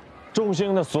了？众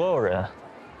星的所有人。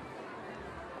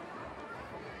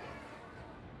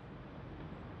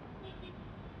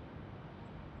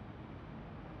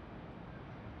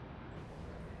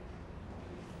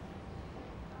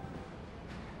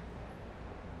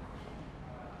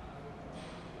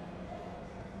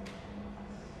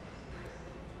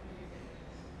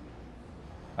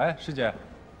哎，师姐，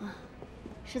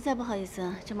实在不好意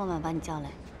思，这么晚把你叫来，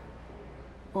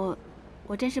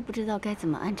我真是不知道该怎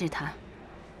么安置他。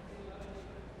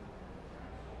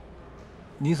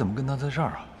你怎么跟他在这儿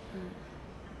啊？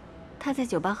他在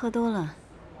酒吧喝多了，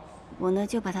我呢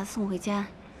就把他送回家。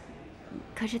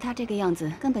可是他这个样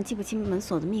子根本记不清门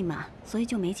锁的密码，所以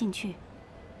就没进去。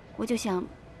我就想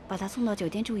把他送到酒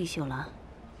店住一宿了，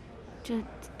这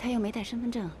他又没带身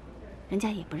份证，人家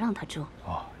也不让他住。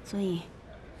哦，所以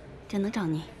只能找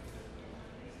你。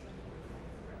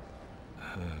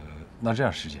那这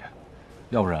样，师姐，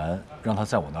要不然让他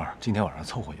在我那儿今天晚上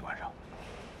凑合一晚上。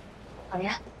好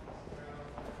呀。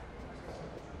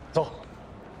走，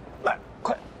来，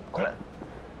快来，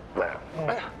来，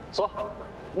哎呀，走，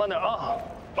慢点啊，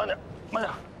慢点，慢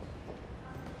点。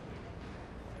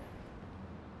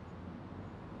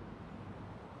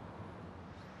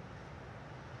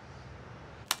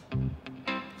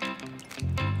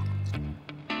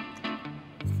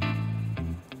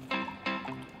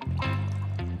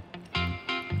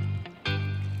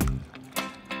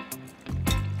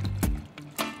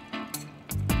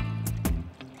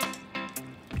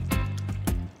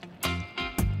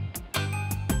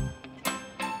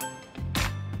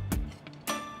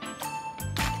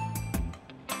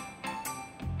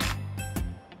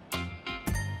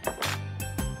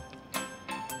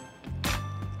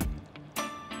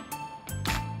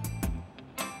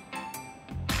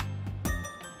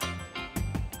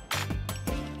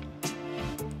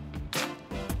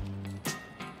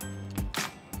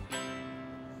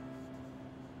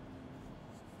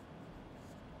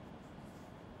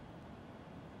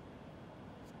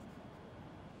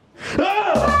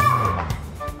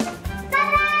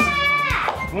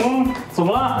怎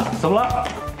么了？怎么了？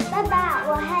爸爸，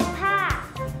我害怕。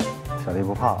小弟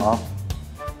不怕啊，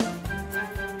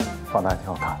放大挺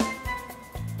好看。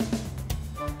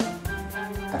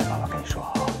但是爸爸跟你说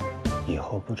啊，以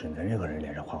后不准在任何人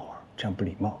脸上画画，这样不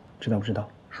礼貌，知道不知道？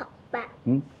好吧。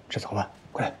吃早饭，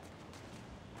快来，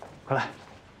快来，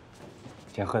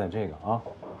先喝点这个啊。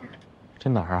这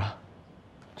哪儿啊？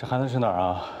这还能是哪儿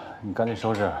啊？你赶紧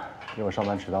收拾，一会儿上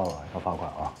班迟到了要罚款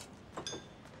啊。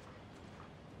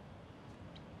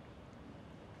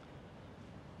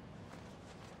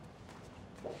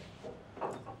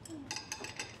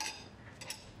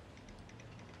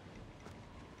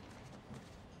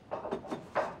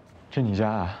这你家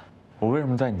啊？我为什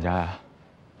么在你家呀？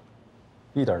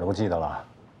一点都不记得了。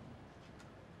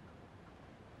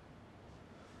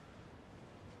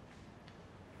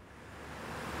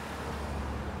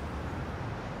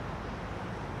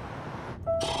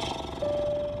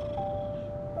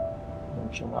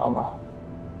知道吗？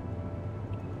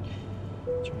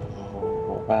就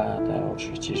我爸带我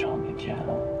去机场那天，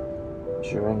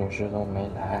许巍女士都没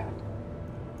来，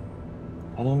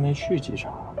她都没去机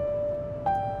场。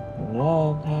你知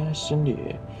道她心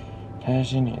里她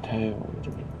有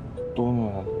这个多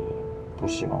么不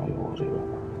希望有我这个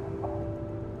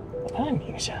男人吗？太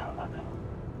明显了。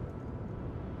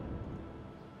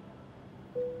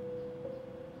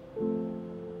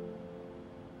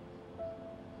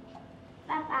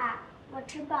 爸爸，我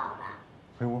吃饱了。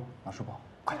回屋拿书包，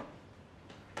快点。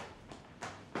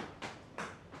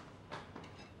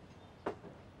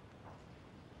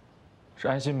是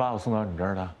安心把我送到你这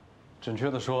儿的？准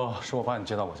确的说，是我把你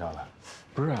接到我家来。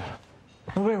不是，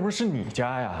那为什么是你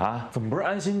家呀？啊，怎么不是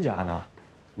安心家呢？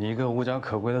你一个无家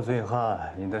可归的醉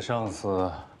汉，你的上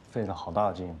司费了好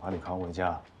大劲把你扛回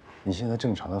家，你现在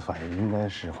正常的反应应该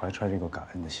是怀揣这个感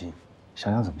恩的心，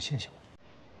想想怎么谢谢我。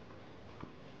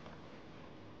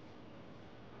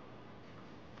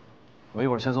 我一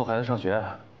会儿先送孩子上学，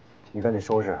你赶紧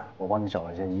收拾，我帮你找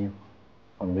了一件衣服，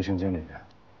放你卫生间里面。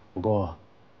不过，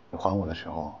你还我的时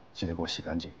候记得给我洗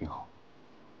干净熨好。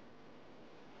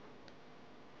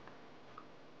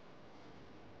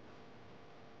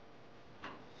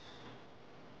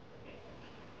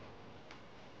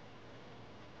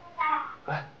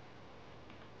来，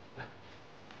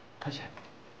快些。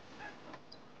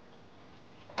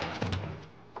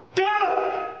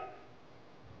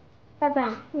 爸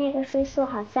爸，那个叔叔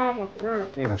好吓人啊！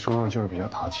那个叔叔就是比较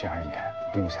淘气而已，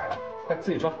不用吓人。快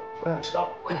自己装，快点，知道，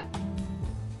快点。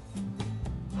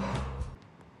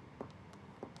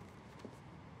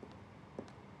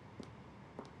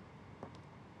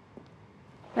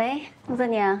喂，陆泽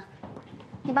宁，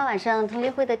你把晚上同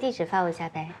学会的地址发我一下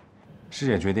呗。师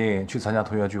姐决定去参加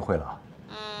同学聚会了。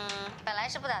本来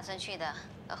是不打算去的，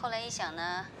后来一想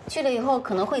呢，去了以后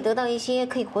可能会得到一些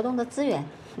可以活动的资源，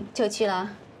就去了。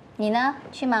 你呢？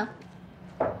去吗？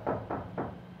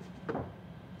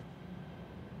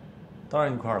当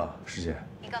然一块儿了，师姐。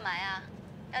你干嘛呀？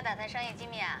要打探商业机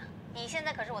密啊？你现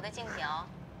在可是我的竞品哦。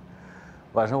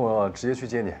晚上我直接去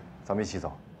接你，咱们一起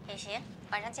走。也行，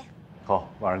晚上见。好，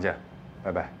晚上见，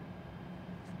拜拜。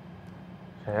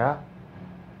谁呀？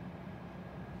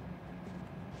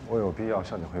我有必要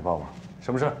向你汇报吗？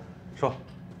什么事？说。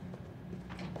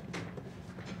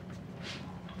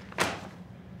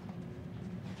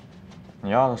 你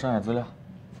要的商业资料。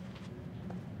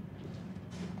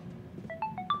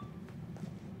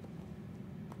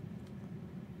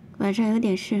晚上有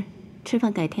点事，吃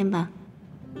饭改天吧。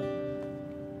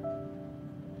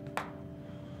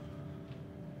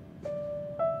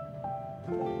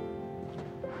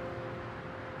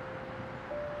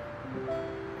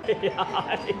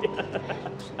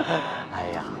哎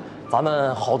呀，咱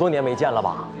们好多年没见了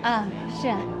吧？啊，是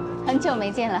啊，很久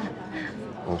没见了。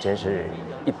你真是。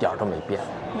 一点都没变，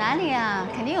哪里啊？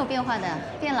肯定有变化的，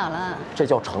变老了。这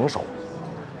叫成熟，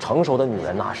成熟的女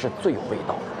人呐是最有味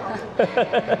道的。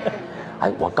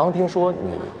哎，我刚听说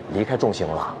你离开众星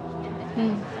了，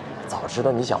早知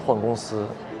道你想换公司，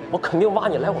我肯定挖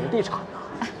你来我们地产呢。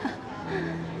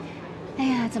哎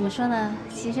呀，怎么说呢？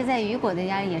其实，在雨果的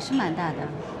压力也是蛮大的，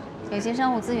有些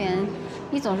商务资源，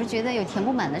你总是觉得有填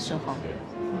不满的时候。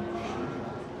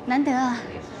难得啊，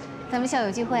咱们校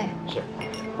友聚会。是。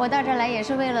 我到这儿来也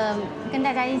是为了跟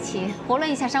大家一起活络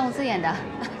一下商务资源的，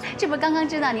这不刚刚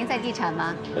知道您在地产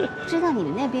吗？知道你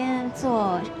们那边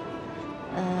做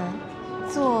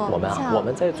我们啊，我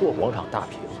们在做广场大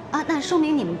屏啊，那说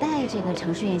明你们带这个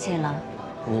城市院线了。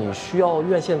你需要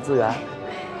院线资源？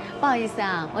不好意思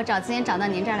啊，我找资源找到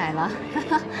您这儿来了。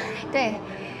对，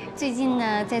最近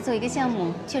呢在做一个项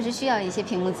目，确实需要一些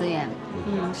屏幕资源。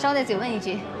捎带嘴问一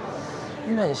句，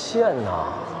院线呢？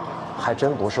 还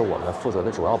真不是我们负责的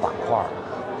主要板块，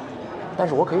但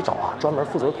是我可以找专门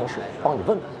负责的同事帮你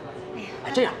问问。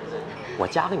哎，这样，我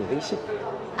加个你微信。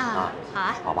好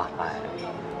啊。好吧，哎，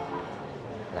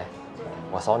来，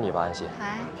我扫你吧，安心。好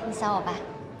啊，你扫我吧。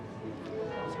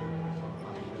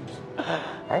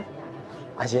哎，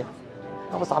安心，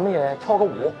要不咱们也跳个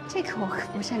舞？这个我可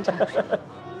不擅长。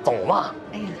走嘛。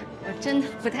哎呀，我真的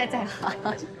不太在行。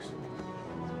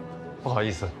不好意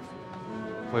思。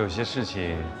 我有些事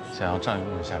情想要占用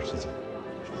一下时间。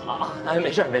啊，哎，没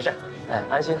事没事，哎，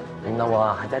安心，那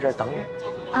我还在这儿等你。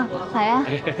啊，好呀，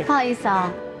不好意思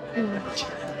啊，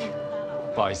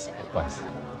不好意思，不好意思。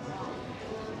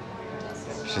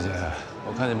师姐，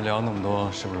我看你们聊那么多，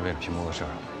是不是为了屏幕的事儿？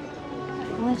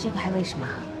为这个还为什么？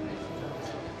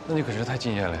那你可是太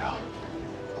敬业了呀。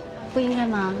不应该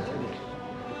吗？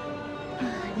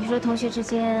你说同学之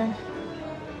间。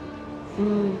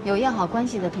 有要好关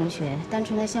系的同学，单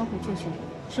纯的相互助学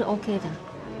是 OK 的。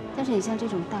但是你像这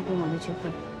种大规模的聚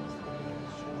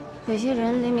会，有些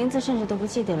人连名字甚至都不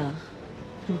记得了，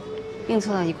硬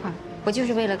凑到一块儿，不就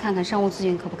是为了看看商务资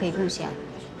源可不可以共享、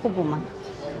互补吗？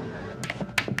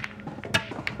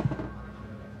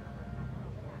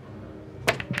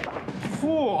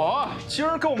嚯，今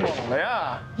儿够猛的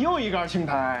呀，又一杆青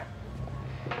苔。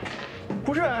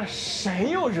不是谁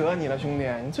又惹你了，兄弟？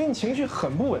你最近情绪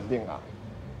很不稳定啊。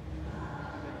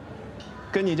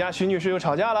跟你家徐女士又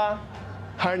吵架了，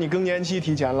还是你更年期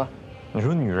提前了？你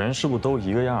说女人是不是都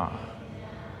一个样啊？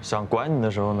想管你的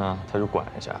时候呢，她就管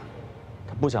一下；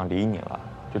她不想理你了，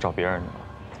就找别人去了。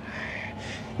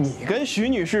你跟徐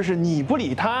女士是你不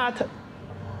理她，她……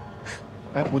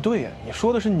哎，不对呀，你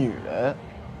说的是女人，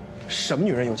什么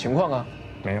女人？有情况啊？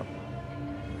没有。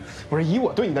不是，以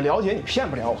我对你的了解，你骗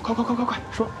不了我。快，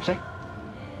说谁？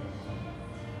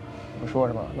不说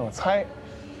是吧？那我猜。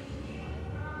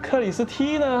克里斯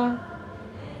蒂呢？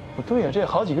不对呀，这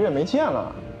好几个月没见了。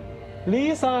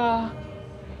Lisa，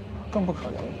 更不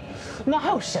可能。那还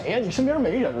有谁呀？你身边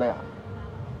没人了呀？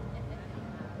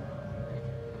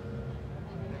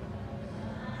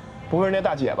不会是那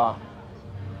大姐吧？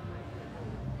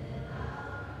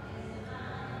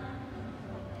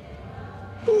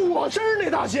我真是那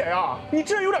大姐呀！你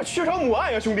这有点缺少母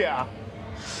爱呀，兄弟。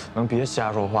能别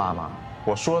瞎说话吗？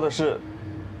我说的是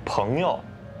朋友。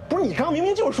不是，你刚明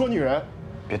明就是说女人。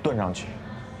别炖上去。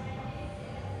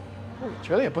我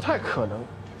觉得也不太可能。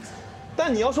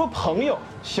但你要说朋友，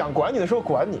想管你的时候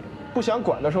管你，不想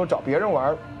管的时候找别人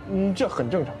玩，这很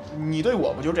正常。你对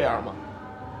我不就这样吗？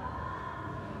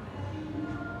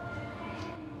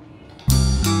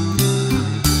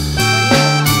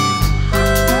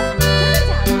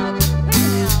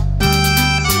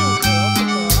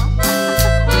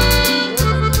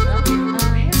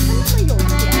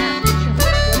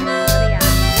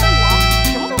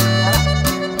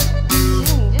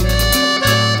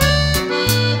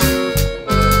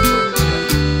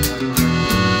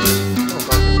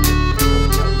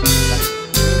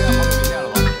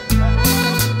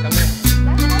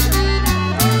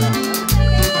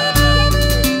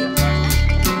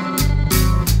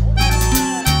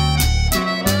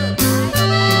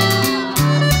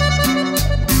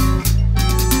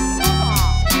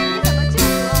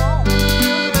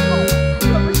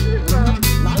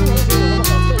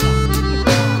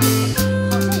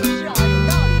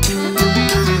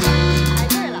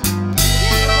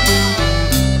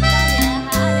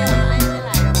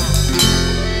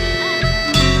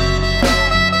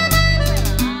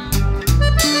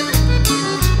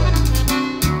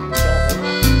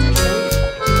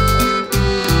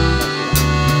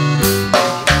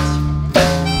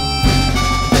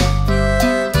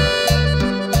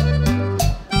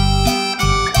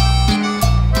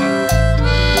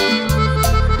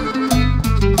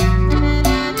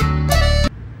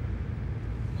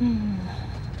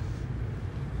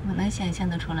想象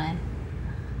得出来，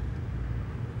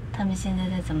他们现在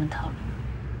在怎么讨论？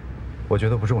我觉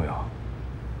得不重要。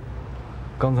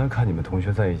刚才看你们同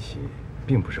学在一起，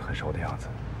并不是很熟的样子。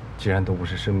既然都不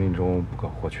是生命中不可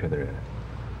或缺的人，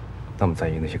那么在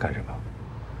意那些干什么？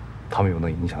他们又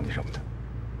能影响你什么呢？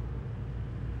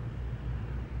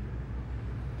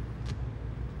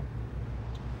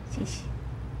谢谢。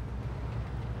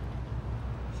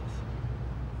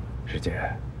师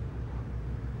姐，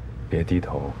别低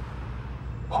头，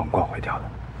皇冠会掉的。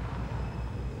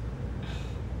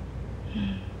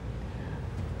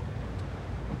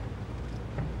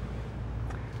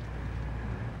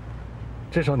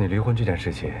至少你离婚这件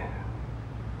事情，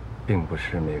并不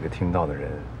是每个听到的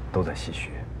人都在唏嘘。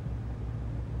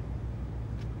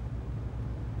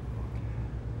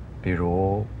比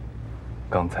如，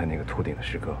刚才那个秃顶的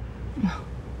师哥。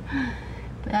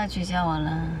不要取笑我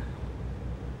了。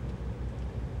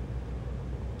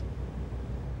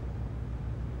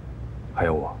还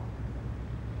有我。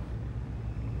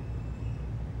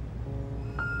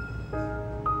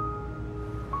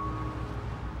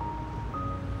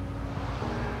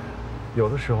有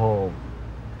的时候，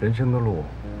人生的路，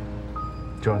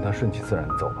就让它顺其自然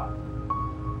地走吧。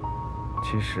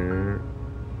其实，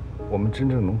我们真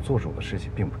正能做主的事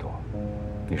情并不多，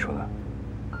你说呢？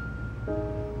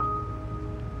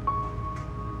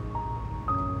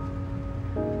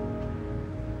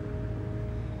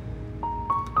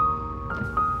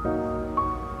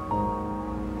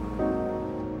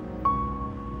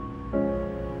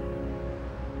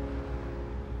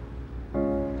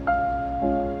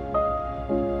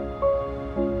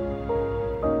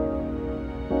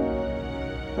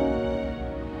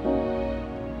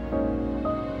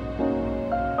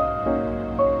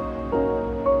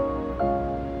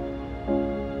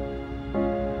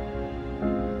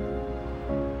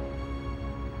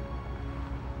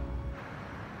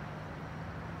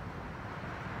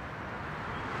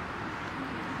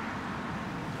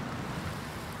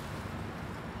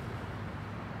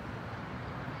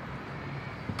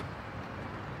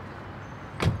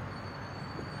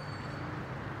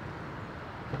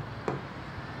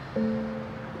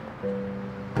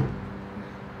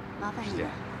欢迎。师姐，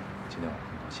今天晚上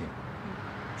很高兴。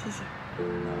谢谢。那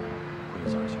回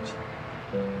去早点休息。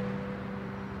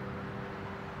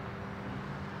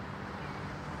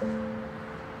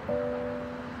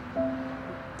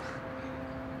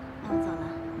那我走了。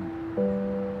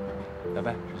拜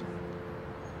拜，师姐。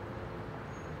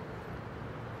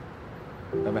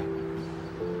拜拜。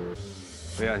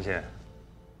喂，安茜。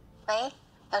喂，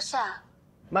有事啊？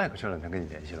麦克这两天跟你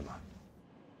联系了吗？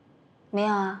没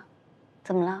有啊，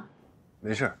怎么了？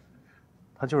没事，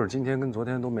他就是今天跟昨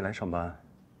天都没来上班，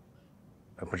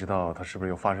不知道他是不是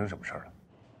又发生什么事儿了。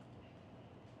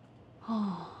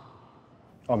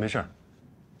哦，没事，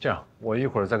这样我一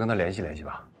会儿再跟他联系联系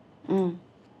吧。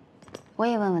我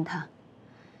也问问他，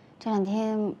这两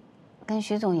天跟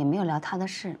徐总也没有聊他的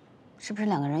事，是不是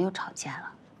两个人又吵架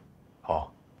了？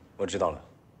好，我知道了。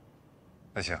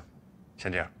那行，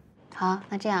先这样。好，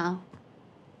那这样啊。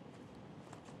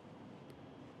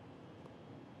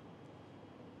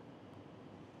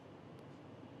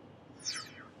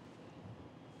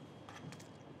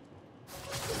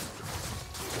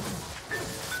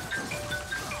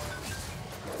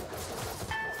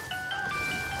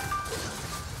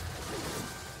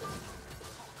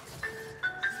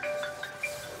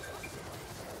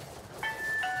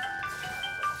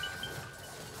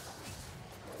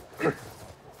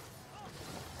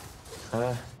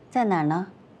哎，在哪儿呢？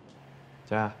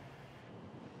家。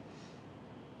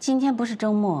今天不是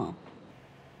周末。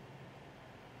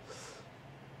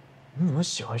你怎么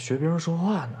喜欢学别人说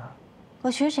话呢？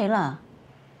我学谁了？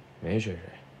没学谁，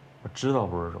我知道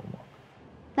不是周末。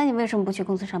那你为什么不去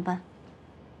公司上班？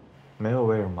没有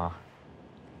为什么。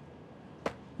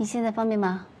你现在方便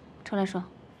吗？出来说。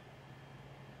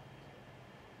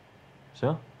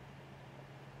行，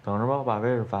等着吧，我把位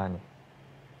置发你。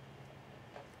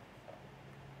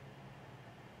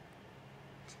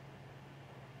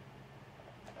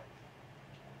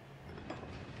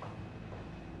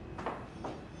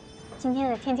今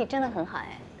天的天气真的很好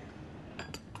哎。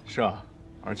是啊，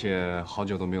而且好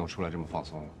久都没有出来这么放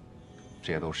松了，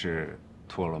这也都是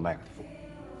托了麦克的福。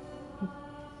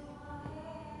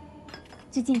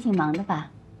最近挺忙的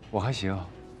吧？我还行，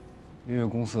因为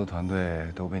公司的团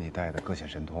队都被你带得各显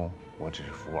神通，我只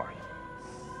是服务而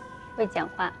已。会讲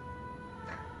话。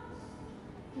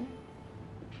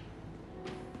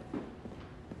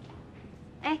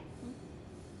哎，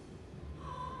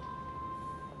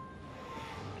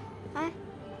哎，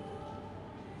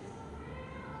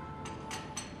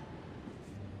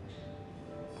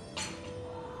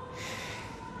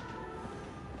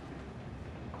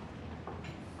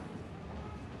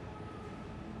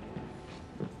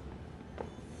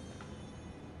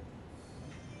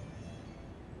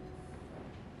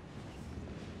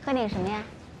喝点什么呀？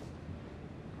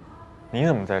你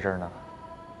怎么在这儿呢？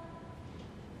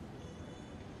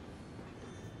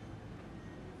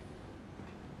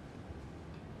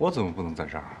我怎么不能在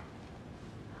这儿？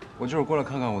我就是过来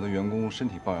看看我的员工身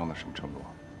体抱恙到什么程度。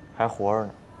还活着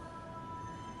呢。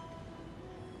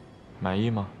满意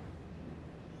吗？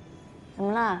怎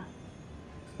么了？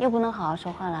又不能好好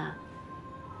说话啦？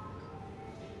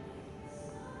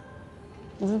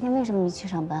你今天为什么没去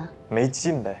上班？没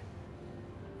劲呗。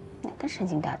哪个神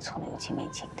经大粗了有气没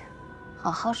劲的？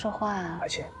好好说话啊！而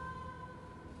且，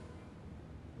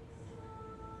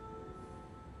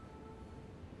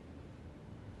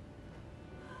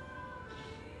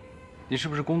你是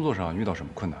不是工作上遇到什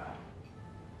么困难？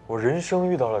我人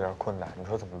生遇到了点困难，你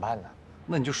说怎么办呢？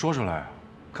那你就说出来，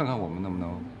看看我们能不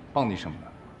能帮你什么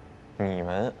的。你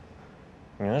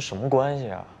们什么关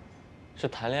系啊？是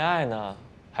谈恋爱呢，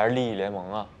还是利益联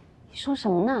盟啊？你说什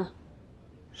么呢？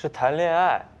是谈恋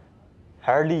爱，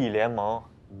还是利益联盟？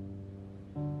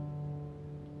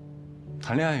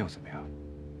谈恋爱又怎么样？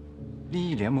利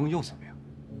益联盟又怎么样？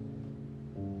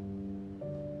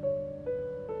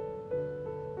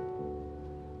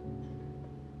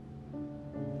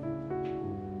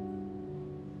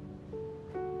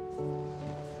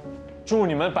祝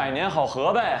你们百年好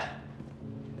合呗！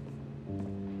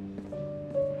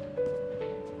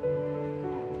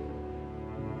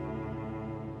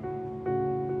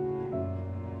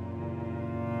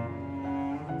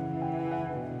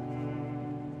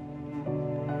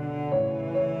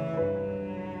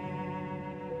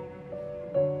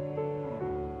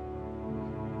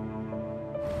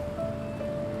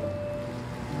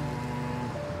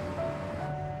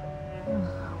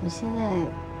我现在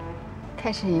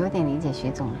开始有点理解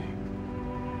徐总了。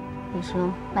你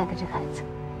说麦克这孩子，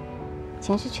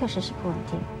情绪确实是不稳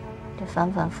定，这反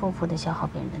反复复的消耗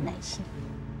别人的耐心。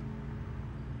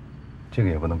这个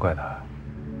也不能怪他。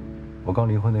我刚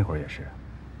离婚那会儿也是，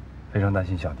非常担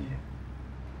心小迪。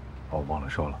我忘了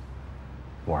说了，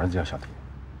我儿子叫小迪。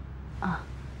啊。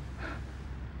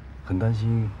很担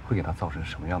心会给他造成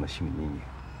什么样的心理阴影，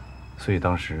所以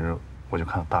当时我就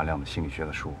看了大量的心理学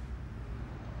的书。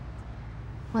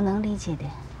我能理解的，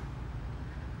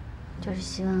就是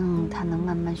希望他能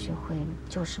慢慢学会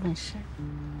就事论事。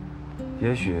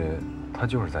也许他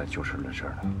就是在就事论事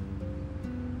呢。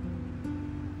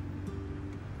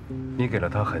你给了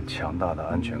他很强大的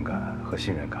安全感和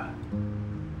信任感，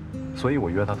所以我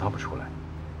约他不出来，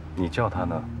你叫他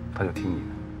呢，他就听你的。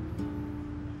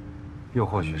又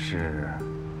或许是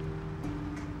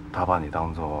他把你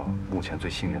当做目前最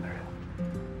信任的人，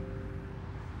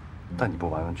但你不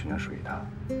完完全全属于他，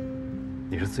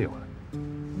你是自由的，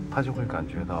他就会感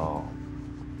觉到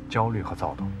焦虑和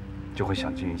躁动，就会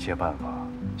想尽一切办法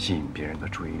吸引别人的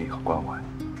注意力和关怀。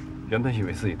原本以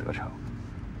为自己得逞，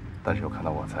但是又看到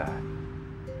我在，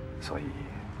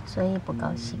所以不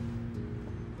高兴，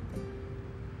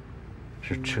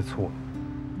是吃醋了。